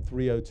 and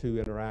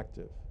 302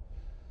 Interactive.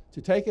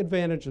 To take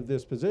advantage of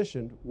this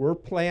position, we're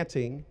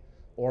planting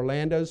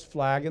Orlando's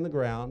flag in the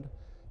ground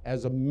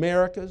as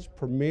America's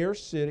premier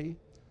city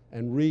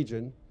and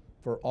region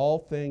for all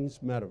things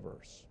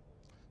metaverse.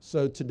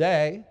 So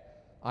today,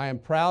 I am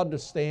proud to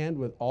stand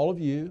with all of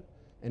you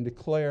and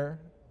declare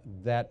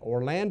that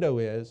Orlando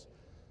is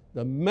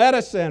the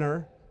meta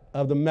center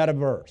of the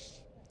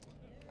metaverse.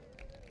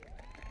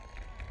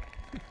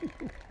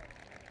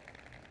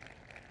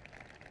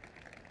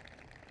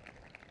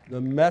 The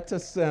meta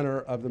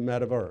center of the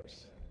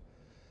metaverse.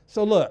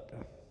 So look,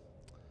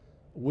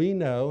 we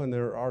know, and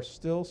there are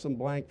still some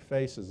blank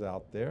faces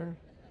out there,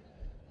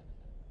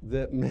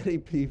 that many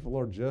people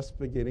are just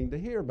beginning to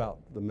hear about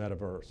the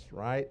metaverse,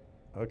 right?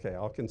 Okay,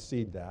 I'll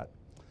concede that.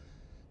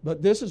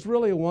 But this is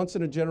really a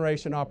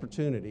once-in-a-generation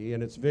opportunity,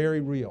 and it's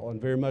very real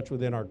and very much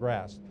within our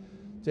grasp.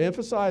 To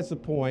emphasize the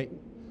point,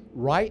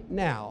 right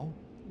now,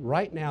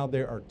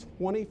 there are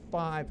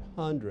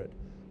 2,500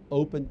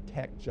 open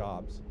tech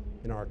jobs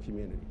in our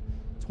community.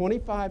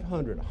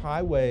 2,500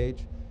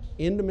 high-wage,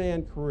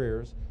 in-demand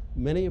careers,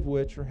 many of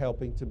which are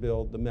helping to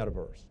build the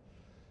metaverse.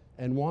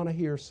 And want to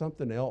hear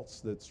something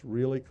else that's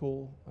really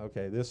cool?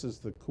 Okay, this is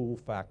the cool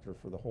factor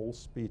for the whole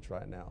speech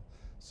right now,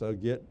 so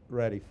get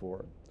ready for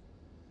it.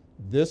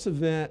 This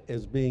event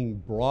is being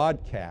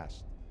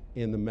broadcast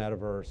in the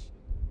metaverse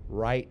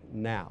right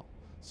now.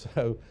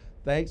 So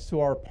thanks to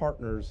our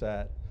partners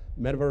at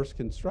Metaverse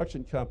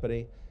Construction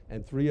Company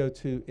and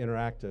 302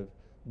 Interactive,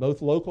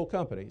 both local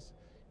companies,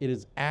 it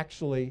is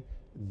actually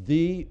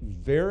the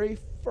very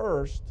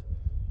first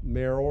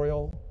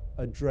mayoral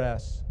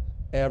address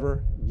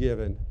ever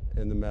given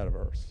in the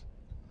metaverse.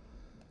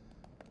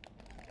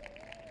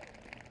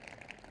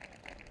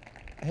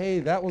 Hey,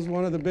 that was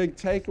one of the big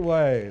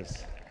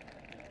takeaways.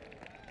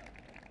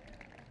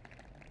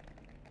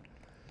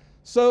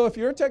 So if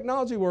you're a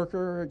technology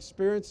worker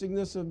experiencing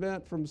this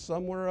event from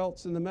somewhere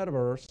else in the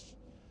metaverse,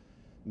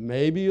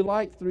 maybe you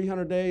like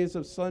 300 days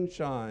of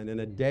sunshine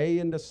and a day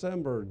in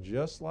December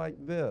just like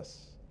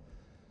this.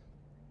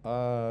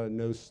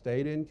 No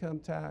state income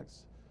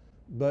tax,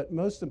 but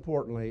most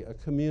importantly, a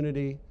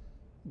community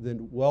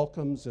that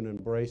welcomes and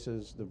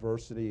embraces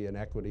diversity and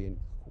equity and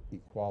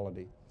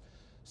equality.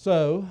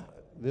 So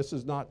this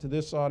is not to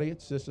this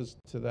audience, this is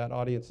to that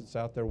audience that's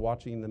out there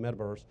watching the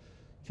metaverse.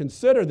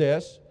 Consider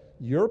this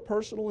your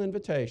personal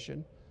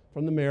invitation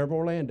from the Mayor of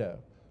Orlando.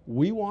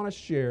 We want to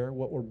share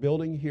what we're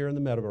building here in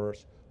the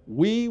metaverse.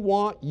 We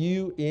want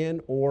you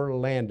in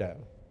Orlando.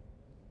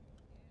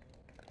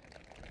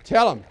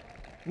 Tell them,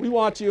 we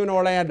want you in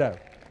Orlando.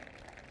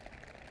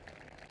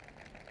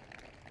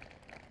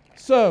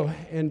 So,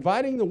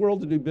 inviting the world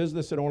to do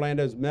business in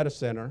Orlando's Meta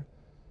Center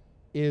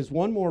is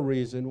one more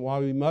reason why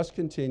we must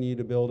continue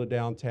to build a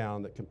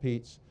downtown that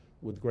competes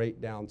with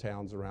great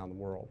downtowns around the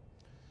world.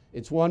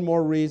 It's one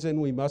more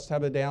reason we must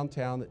have a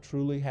downtown that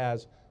truly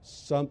has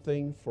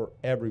something for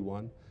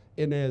everyone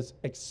and is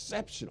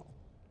exceptional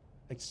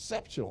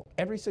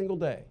every single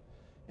day.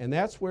 And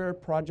that's where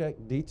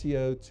Project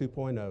DTO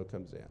 2.0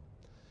 comes in.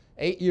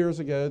 8 years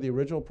ago, the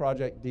original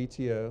Project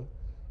DTO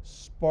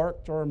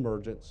sparked our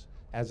emergence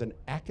as an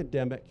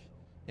academic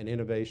and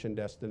innovation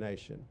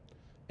destination.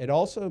 It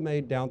also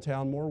made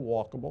downtown more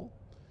walkable.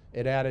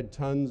 It added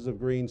tons of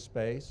green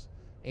space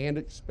and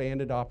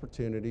expanded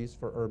opportunities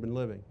for urban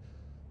living.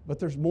 But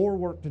there's more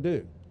work to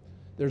do.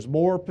 There's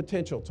more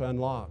potential to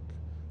unlock.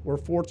 We're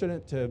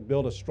fortunate to have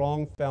built a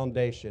strong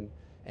foundation,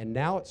 and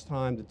now it's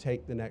time to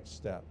take the next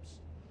steps.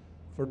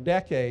 For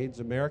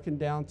decades, American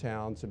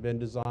downtowns have been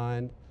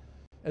designed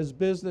as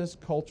business,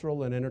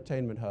 cultural, and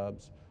entertainment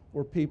hubs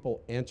where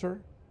people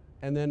enter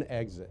and then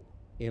exit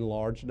in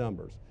large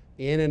numbers,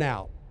 in and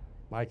out,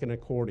 like an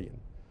accordion.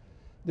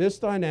 This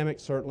dynamic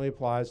certainly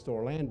applies to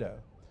Orlando,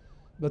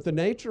 but the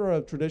nature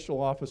of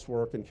traditional office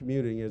work and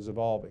commuting is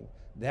evolving.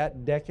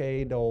 That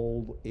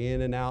decade-old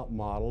in and out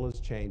model is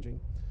changing.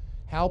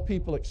 How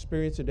people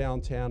experience a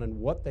downtown and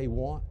what they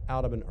want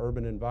out of an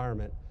urban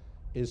environment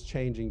is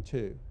changing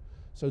too.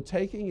 So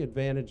taking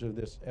advantage of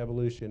this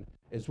evolution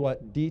is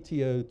what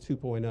DTO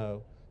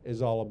 2.0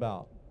 is all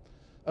about.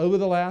 Over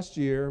the last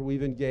year,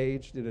 we've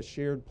engaged in a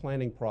shared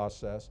planning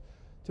process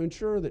to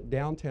ensure that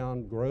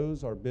downtown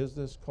grows our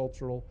business,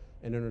 cultural,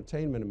 and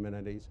entertainment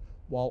amenities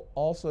while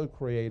also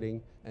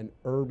creating an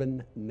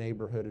urban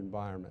neighborhood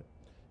environment.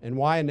 And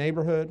why a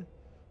neighborhood?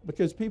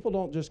 Because people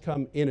don't just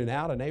come in and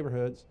out of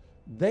neighborhoods,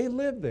 they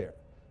live there.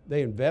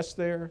 They invest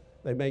there,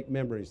 they make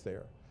memories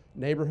there.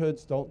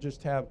 Neighborhoods don't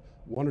just have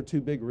one or two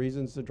big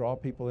reasons to draw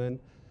people in.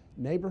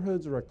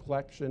 Neighborhoods are a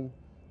collection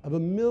of a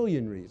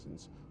million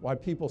reasons why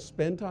people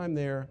spend time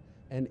there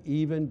and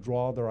even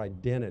draw their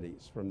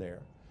identities from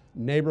there.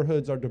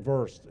 Neighborhoods are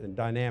diverse and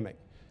dynamic.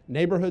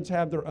 Neighborhoods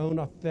have their own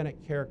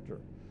authentic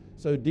character.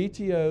 So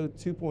DTO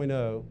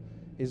 2.0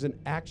 is an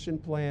action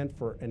plan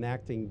for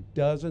enacting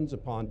dozens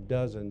upon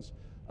dozens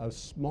of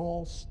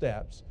small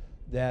steps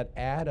that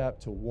add up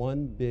to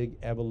one big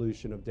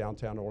evolution of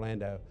downtown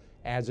Orlando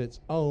as its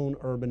own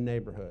urban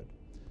neighborhood.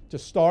 To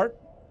start,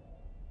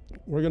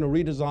 we're going to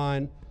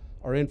redesign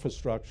our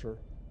infrastructure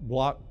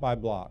block by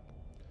block.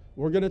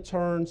 We're going to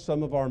turn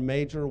some of our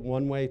major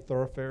one-way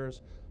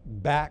thoroughfares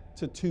back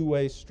to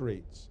two-way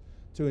streets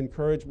to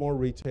encourage more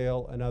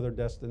retail and other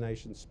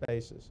destination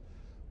spaces.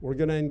 We're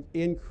going to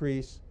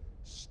increase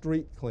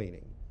street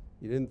cleaning.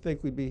 You didn't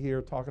think we'd be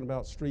here talking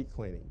about street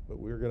cleaning, but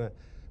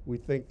we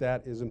think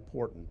that is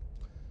important.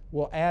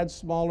 We'll add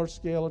smaller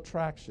scale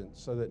attractions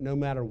so that no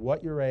matter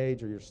what your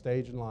age or your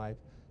stage in life,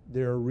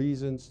 there are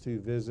reasons to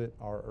visit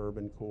our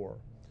urban core.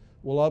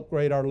 We'll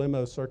upgrade our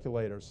limo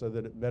circulators so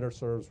that it better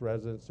serves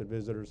residents and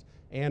visitors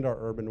and our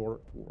urban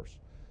workforce.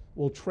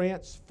 We'll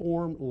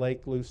transform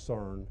Lake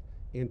Lucerne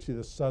into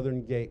the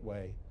southern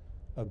gateway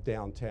of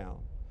downtown.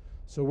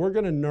 So we're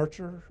going to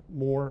nurture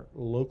more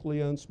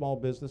locally owned small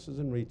businesses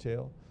and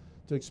retail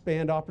to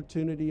expand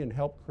opportunity and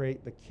help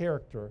create the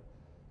character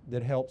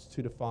that helps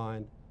to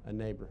define a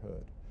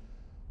neighborhood.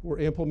 We're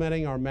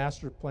implementing our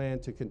master plan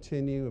to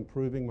continue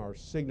improving our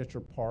signature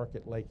park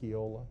at Lake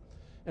Eola.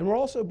 And we're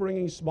also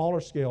bringing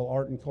smaller scale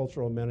art and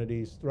cultural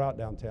amenities throughout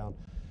downtown.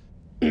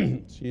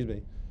 Excuse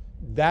me.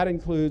 That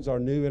includes our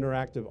new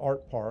interactive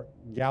art park,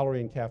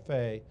 gallery and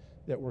cafe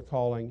that we're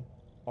calling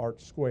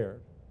Art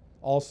Squared.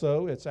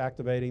 Also, it's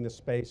activating the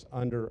space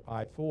under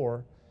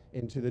I-4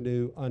 into the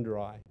new Under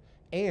I,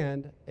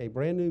 and a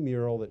brand new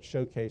mural that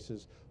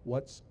showcases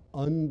what's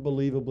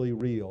unbelievably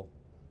real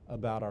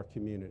about our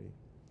community.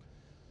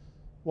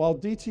 While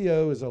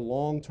DTO is a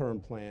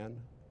long-term plan,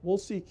 we'll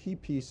see key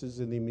pieces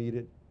in the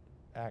immediate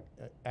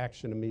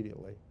action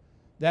immediately.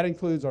 That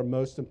includes our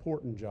most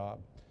important job,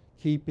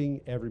 keeping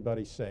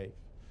everybody safe.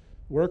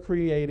 We're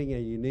creating a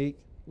unique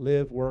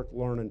live, work,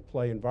 learn, and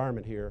play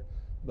environment here,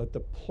 but the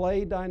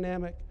play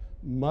dynamic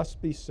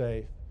must be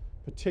safe,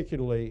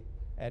 particularly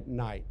at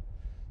night.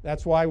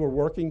 That's why we're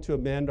working to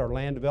amend our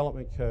land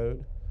development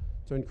code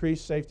to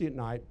increase safety at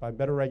night by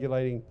better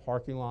regulating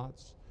parking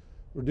lots,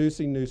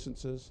 reducing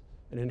nuisances,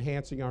 and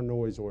enhancing our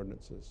noise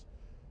ordinances.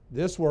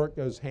 This work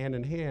goes hand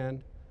in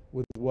hand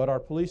with what our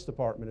police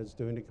department is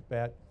doing to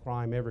combat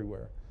crime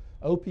everywhere.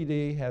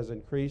 OPD has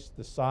increased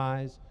the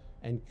size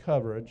and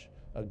coverage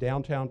of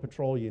downtown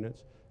patrol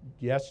units,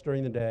 yes,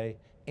 during the day,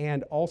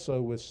 and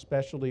also with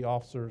specialty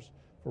officers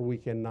for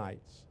weekend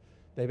nights.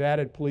 They've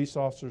added police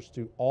officers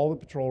to all the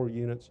patrol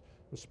units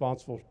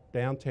responsible for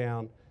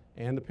downtown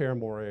and the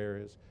Paramore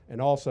areas, and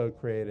also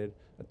created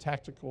a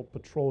tactical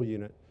patrol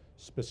unit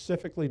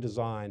specifically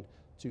designed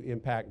to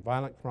impact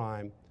violent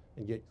crime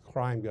and get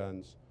crime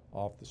guns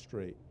off the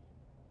street.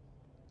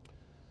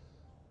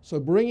 So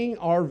bringing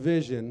our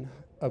vision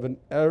of an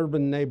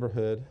urban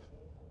neighborhood,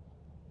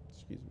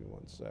 excuse me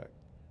one sec.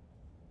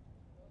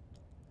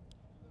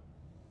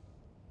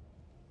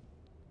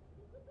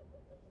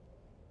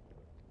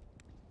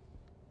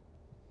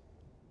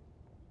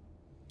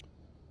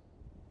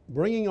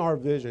 Bringing our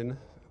vision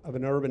of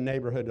an urban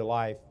neighborhood to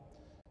life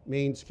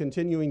means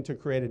continuing to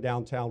create a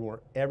downtown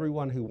where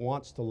everyone who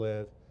wants to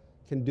live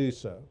can do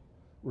so,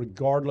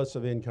 regardless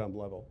of income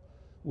level.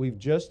 We've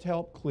just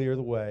helped clear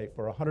the way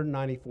for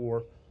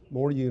 194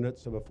 more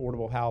units of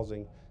affordable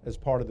housing as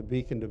part of the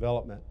Beacon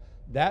development.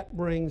 That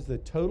brings the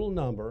total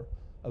number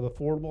of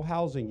affordable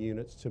housing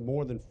units to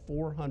more than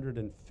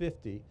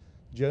 450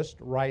 just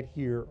right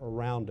here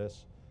around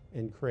us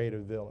in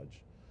Creative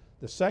Village.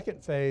 The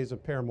second phase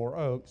of Paramore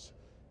Oaks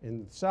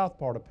in the south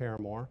part of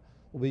Paramore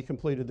will be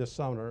completed this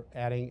summer,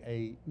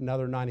 adding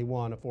another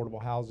 91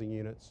 affordable housing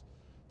units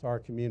to our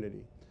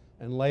community.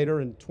 And later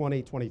in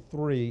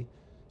 2023,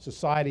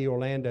 Society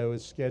Orlando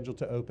is scheduled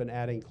to open,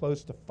 adding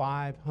close to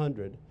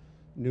 500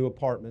 new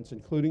apartments,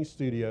 including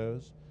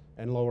studios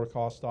and lower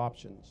cost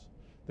options.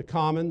 The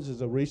Commons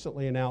is a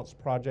recently announced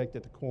project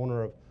at the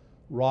corner of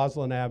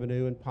Roslyn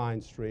Avenue and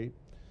Pine Street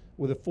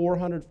with a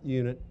 400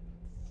 unit,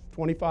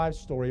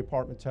 25-story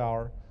apartment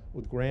tower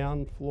with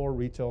ground floor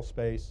retail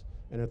space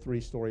and a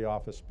 3-story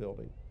office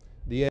building.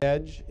 The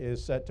Edge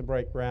is set to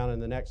break ground in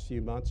the next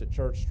few months at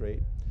Church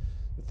Street.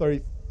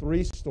 The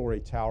 33-story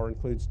tower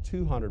includes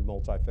 200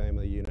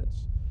 multifamily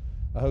units,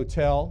 a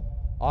hotel,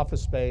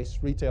 office space,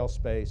 retail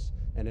space,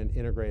 and an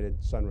integrated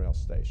sunrail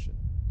station.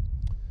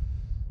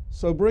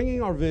 So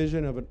bringing our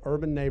vision of an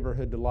urban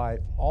neighborhood to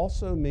life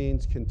also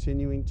means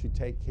continuing to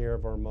take care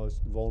of our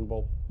most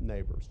vulnerable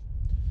neighbors.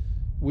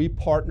 We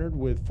partnered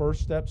with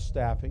First Step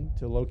Staffing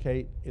to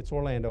locate its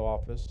Orlando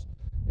office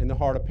in the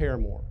heart of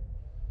Paramore,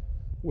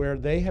 where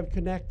they have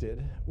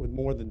connected with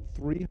more than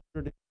 300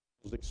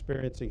 individuals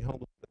experiencing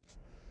homelessness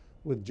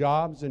with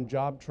jobs and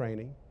job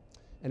training.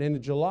 And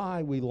in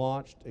July, we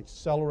launched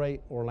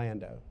Accelerate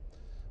Orlando,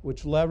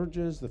 which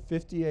leverages the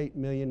 $58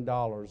 million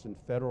in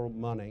federal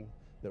money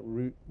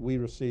that we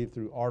received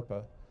through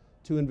ARPA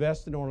to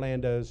invest in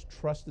Orlando's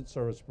trusted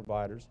service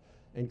providers,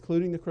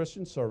 including the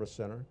Christian Service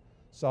Center,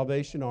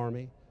 Salvation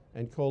Army,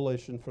 and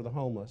Coalition for the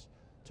Homeless,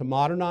 to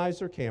modernize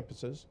their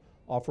campuses,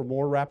 offer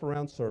more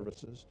wraparound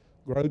services,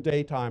 grow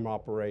daytime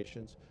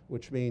operations,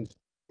 which means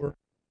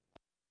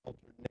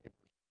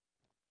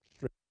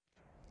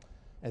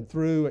and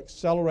through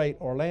Accelerate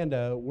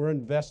Orlando, we're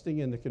investing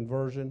in the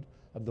conversion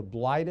of the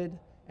blighted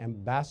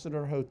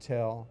Ambassador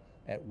Hotel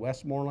at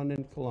Westmoreland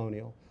and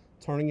Colonial,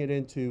 turning it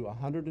into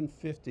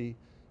 150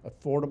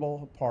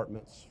 affordable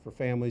apartments for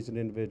families and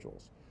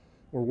individuals.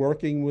 We're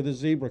working with the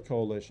Zebra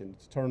Coalition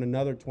to turn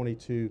another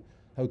 22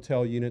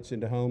 hotel units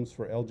into homes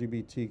for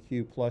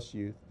LGBTQ plus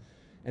youth.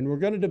 And we're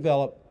going to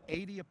develop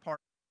 80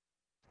 apartments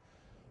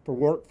for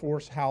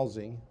workforce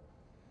housing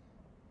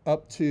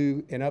up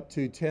to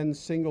 10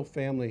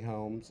 single-family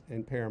homes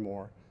in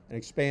Paramore, and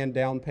expand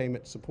down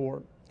payment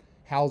support,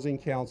 housing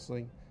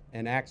counseling,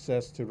 and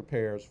access to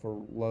repairs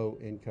for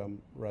low-income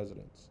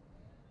residents.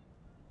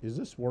 Is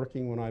this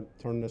working when I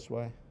turn this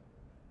way?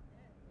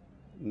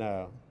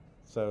 No.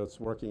 So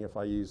it's working if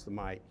I use the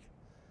mic,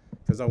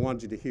 because I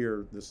wanted you to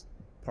hear this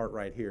part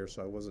right here,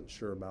 so I wasn't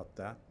sure about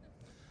that.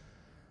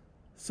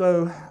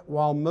 So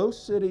while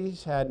most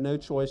cities had no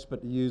choice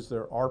but to use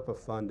their ARPA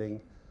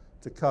funding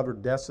to cover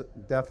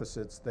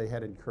deficits they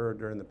had incurred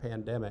during the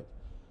pandemic.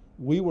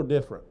 We were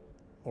different.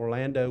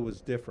 Orlando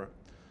was different.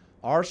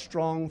 Our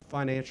strong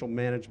financial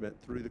management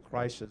through the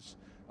crisis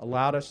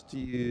allowed us to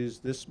use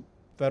this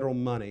federal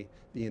money,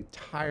 the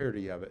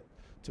entirety of it,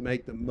 to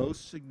make the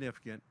most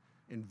significant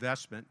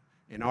investment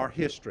in our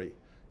history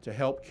to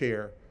help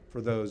care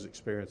for those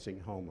experiencing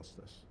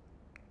homelessness.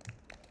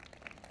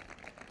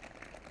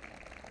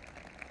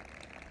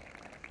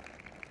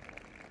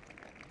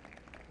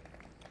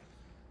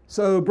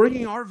 So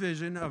bringing our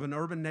vision of an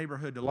urban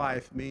neighborhood to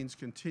life means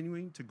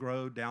continuing to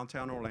grow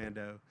downtown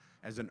Orlando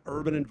as an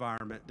urban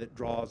environment that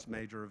draws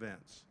major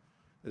events.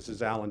 This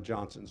is Alan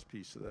Johnson's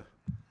piece of the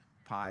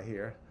pie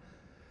here.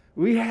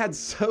 We had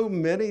so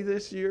many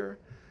this year.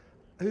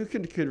 Who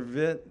can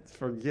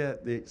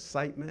forget the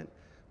excitement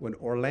when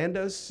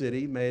Orlando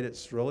City made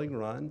its thrilling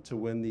run to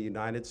win the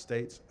United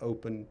States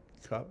Open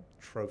Cup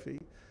trophy?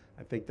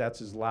 I think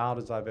that's as loud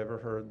as I've ever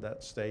heard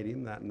that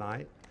stadium that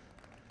night.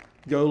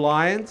 Go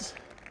Lions!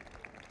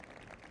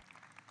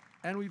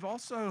 And we've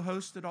also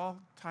hosted all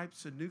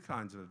types of new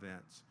kinds of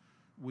events.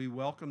 We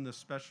welcome the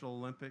Special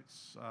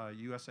Olympics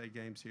USA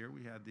Games here.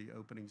 We had the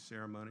opening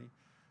ceremony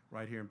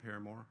right here in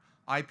Paramore.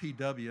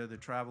 IPW, the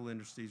travel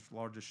industry's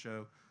largest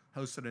show,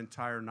 hosted an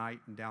entire night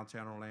in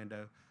downtown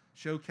Orlando,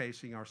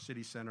 showcasing our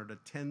city center to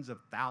tens of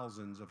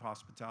thousands of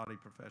hospitality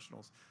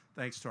professionals,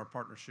 thanks to our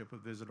partnership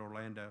with Visit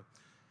Orlando.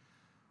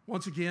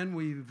 Once again,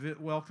 we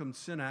welcomed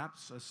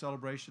Synapse, a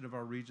celebration of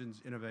our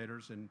region's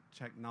innovators and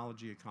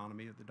technology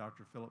economy at the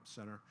Dr. Phillips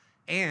Center.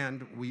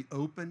 And we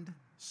opened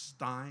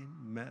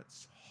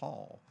Steinmetz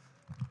Hall.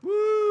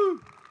 Woo!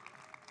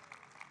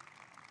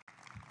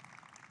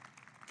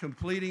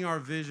 Completing our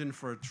vision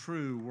for a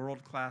true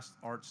world-class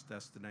arts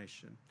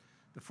destination.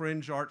 The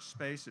Fringe Arts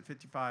Space at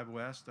 55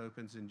 West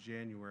opens in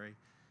January.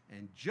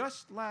 And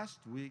just last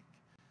week,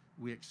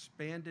 we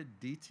expanded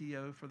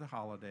DTO for the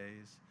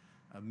holidays,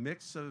 a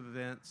mix of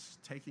events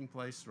taking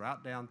place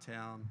throughout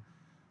downtown.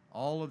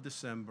 All of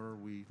December,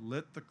 we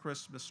lit the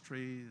Christmas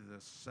tree, the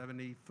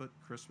 70-foot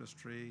Christmas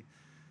tree,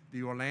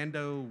 the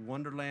Orlando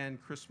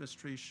Wonderland Christmas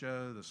Tree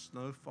Show, the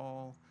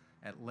Snowfall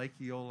at Lake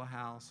Eola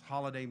House,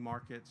 holiday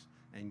markets,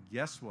 and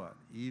guess what?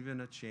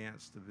 Even a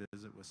chance to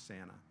visit with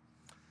Santa.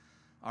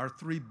 Our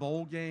 3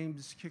 bowl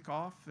games kick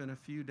off in a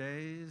few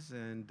days,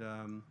 and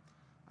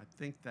I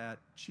think that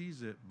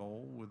Cheez-It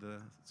Bowl with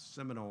the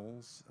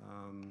Seminoles,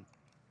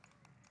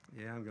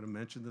 yeah, I'm going to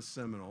mention the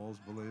Seminoles,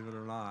 believe it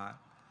or not,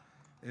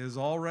 is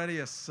already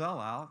a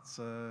sellout,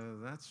 so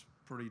that's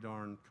pretty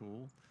darn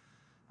cool.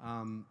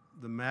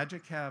 The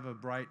Magic have a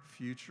bright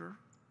future,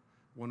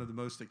 one of the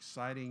most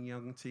exciting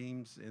young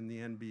teams in the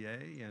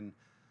NBA, and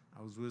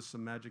I was with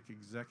some Magic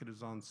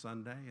executives on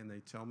Sunday, and they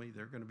tell me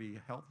they're going to be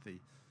healthy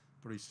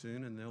pretty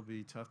soon, and they'll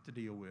be tough to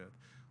deal with.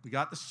 We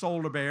got the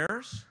Solar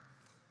Bears,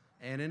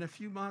 and in a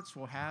few months,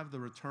 we'll have the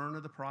return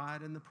of the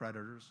Pride and the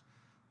Predators,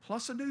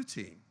 plus a new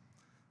team,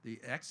 the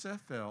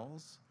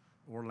XFL's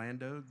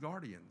Orlando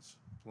Guardians,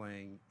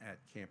 playing at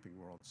Camping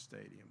World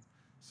Stadium.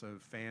 So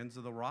fans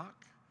of The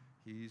Rock,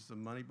 he's the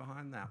money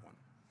behind that one.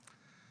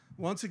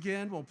 Once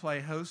again, we'll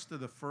play host to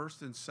the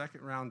first and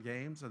second round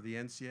games of the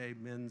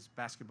NCAA men's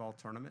basketball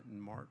tournament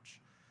in March.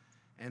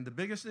 And the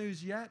biggest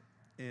news yet,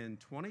 in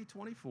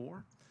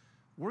 2024,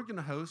 we're going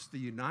to host the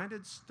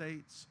United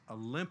States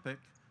Olympic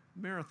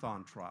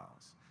Marathon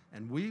Trials.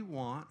 And we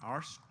want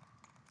our,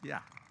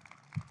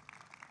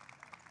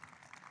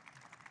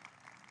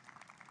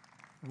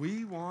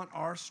 we want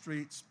our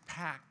streets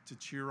packed to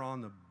cheer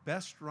on the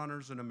best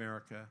runners in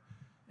America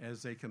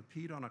as they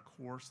compete on a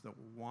course that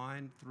will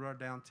wind through our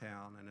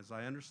downtown. And as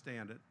I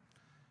understand it,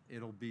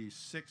 it'll be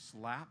 6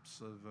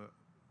 laps of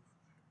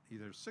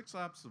either 6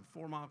 laps of a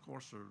 4-mile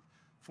course or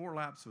 4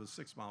 laps of a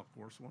 6-mile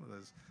course, one of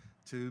those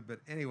two. But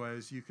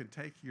anyways, you can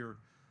take your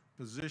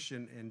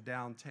position in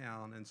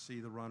downtown and see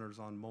the runners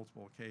on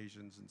multiple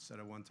occasions instead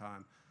of one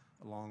time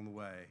along the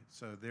way.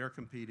 So they're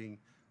competing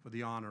for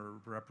the honor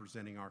of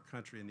representing our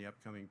country in the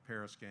upcoming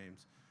Paris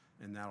Games,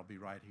 and that'll be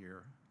right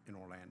here in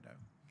Orlando.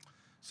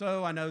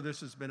 So I know this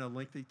has been a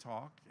lengthy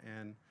talk,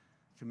 and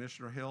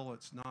Commissioner Hill,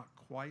 it's not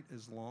quite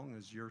as long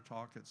as your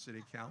talk at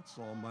City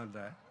Council on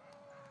Monday.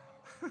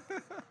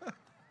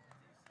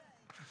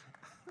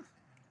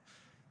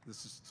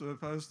 This is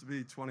supposed to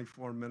be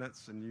 24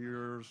 minutes, and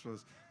yours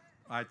was,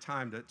 I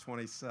timed it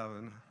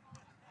 27.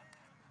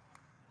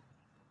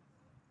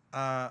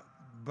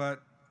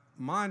 But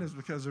mine is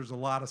because there's a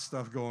lot of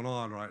stuff going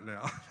on right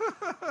now.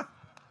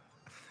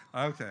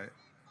 Okay.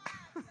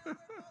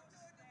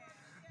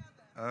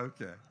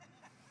 Okay.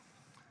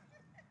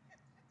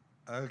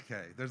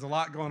 Okay. There's a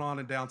lot going on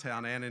in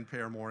downtown and in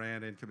Paramore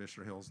and in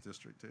Commissioner Hill's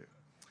district, too.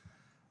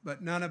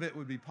 But none of it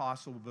would be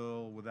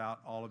possible without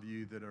all of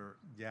you that are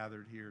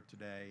gathered here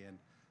today. And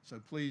so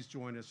please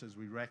join us as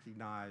we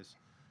recognize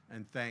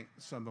and thank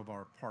some of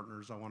our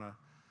partners. I want to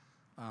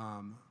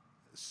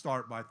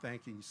start by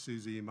thanking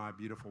Susie, my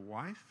beautiful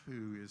wife,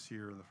 who is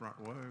here in the front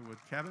row with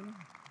Kevin.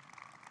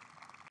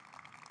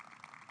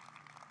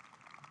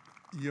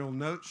 You'll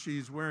note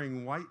she's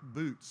wearing white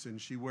boots,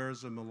 and she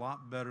wears them a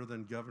lot better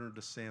than Governor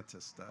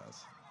DeSantis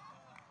does.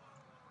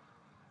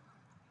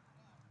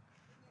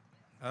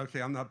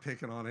 Okay, I'm not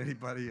picking on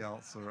anybody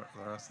else the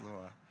rest of the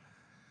way.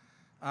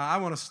 I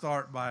want to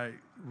start by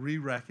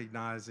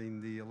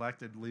re-recognizing the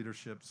elected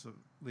leadership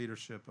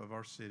of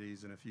our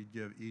cities, and if you'd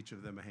give each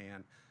of them a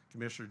hand.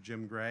 Commissioner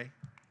Jim Gray,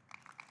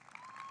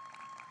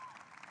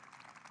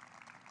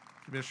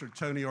 Commissioner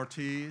Tony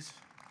Ortiz,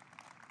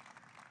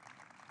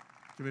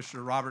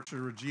 Commissioner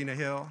Regina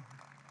Hill,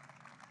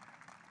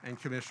 and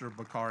Commissioner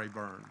Bakari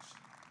Burns.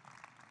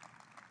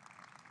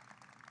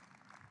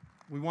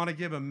 We want to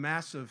give a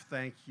massive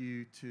thank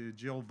you to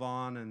Jill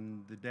Vaughn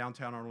and the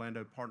Downtown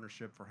Orlando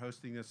Partnership for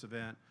hosting this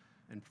event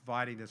and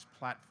providing this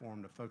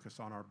platform to focus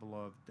on our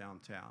beloved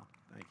downtown.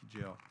 Thank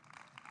you, Jill.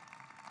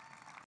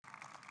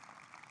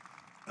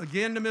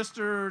 Again to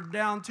Mr.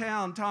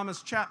 Downtown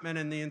Thomas Chapman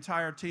and the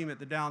entire team at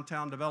the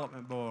Downtown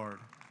Development Board.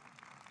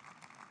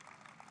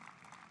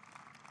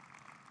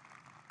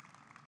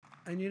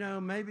 And you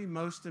know, maybe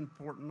most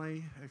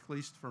importantly, at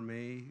least for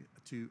me,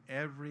 to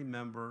every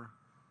member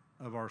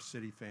of our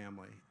city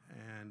family.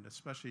 And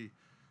especially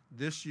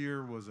this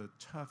year was a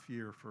tough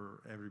year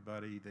for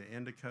everybody. The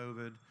end of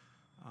COVID,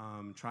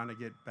 trying to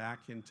get back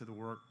into the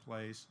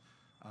workplace.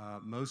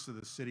 Most of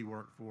the city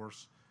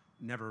workforce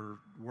never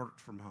worked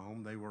from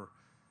home. They were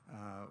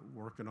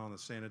working on the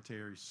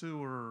sanitary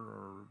sewer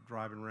or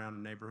driving around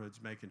in neighborhoods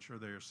making sure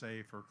they are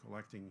safe or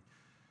collecting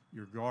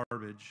your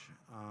garbage.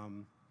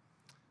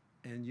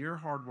 And your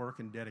hard work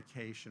and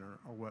dedication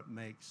are what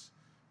makes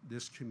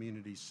this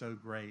community so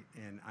great.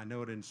 And I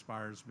know it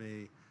inspires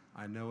me.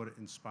 I know it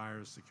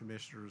inspires the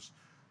commissioners.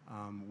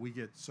 We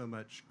get so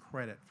much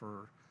credit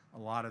for a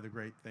lot of the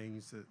great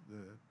things that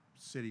the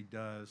city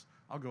does.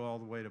 I'll go all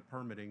the way to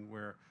permitting,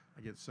 where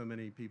I get so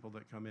many people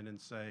that come in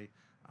and say,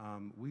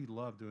 we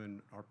love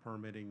doing our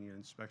permitting and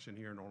inspection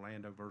here in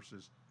Orlando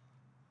versus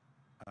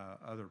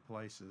other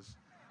places.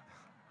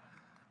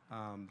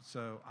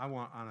 So I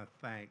want to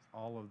thank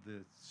all of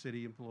the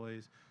city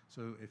employees.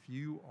 So if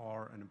you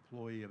are an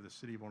employee of the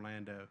city of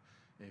Orlando,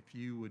 if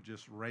you would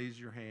just raise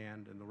your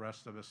hand, and the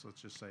rest of us,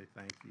 let's just say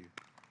thank you.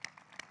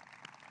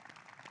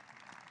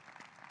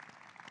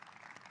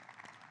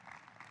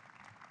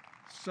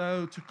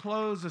 So to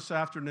close this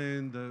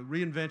afternoon, the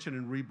reinvention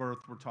and rebirth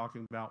we're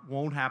talking about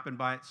won't happen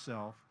by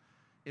itself.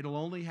 It'll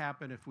only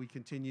happen if we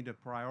continue to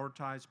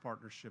prioritize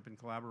partnership and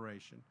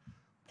collaboration.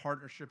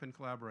 Partnership and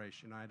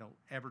collaboration. I don't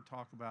ever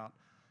talk about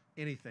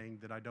anything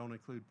that I don't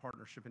include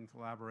partnership and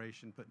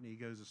collaboration, putting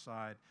egos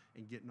aside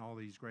and getting all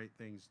these great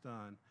things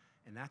done.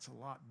 And that's a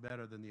lot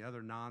better than the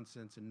other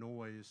nonsense and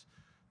noise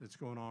that's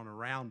going on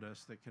around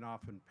us that can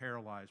often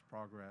paralyze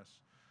progress.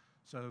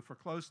 So for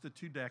close to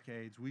 2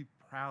 decades, we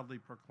proudly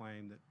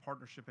proclaim that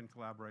partnership and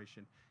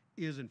collaboration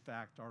is in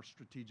fact our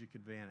strategic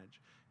advantage.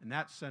 And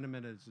that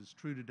sentiment is as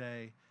true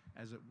today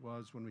as it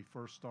was when we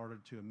first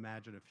started to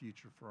imagine a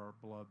future for our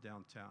beloved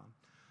downtown.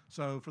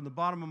 So from the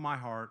bottom of my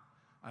heart,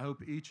 I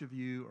hope each of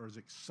you are as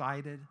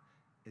excited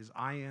as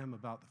I am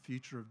about the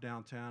future of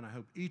downtown. I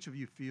hope each of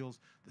you feels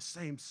the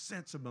same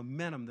sense of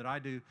momentum that I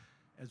do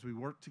as we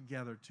work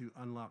together to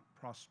unlock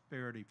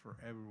prosperity for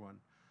everyone.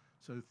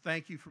 So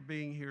thank you for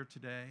being here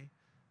today,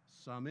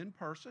 some in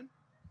person,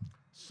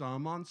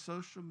 some on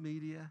social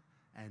media,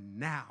 and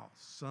now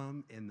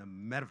some in the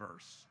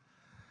metaverse.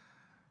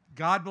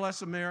 God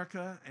bless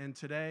America, and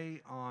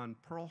today on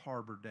Pearl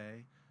Harbor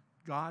Day,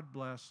 God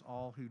bless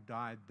all who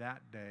died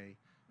that day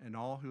and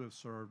all who have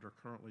served or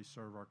currently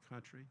serve our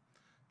country.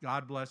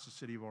 God bless the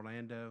city of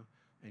Orlando,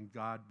 and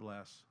God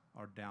bless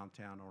our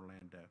downtown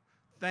Orlando.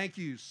 Thank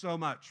you so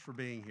much for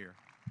being here.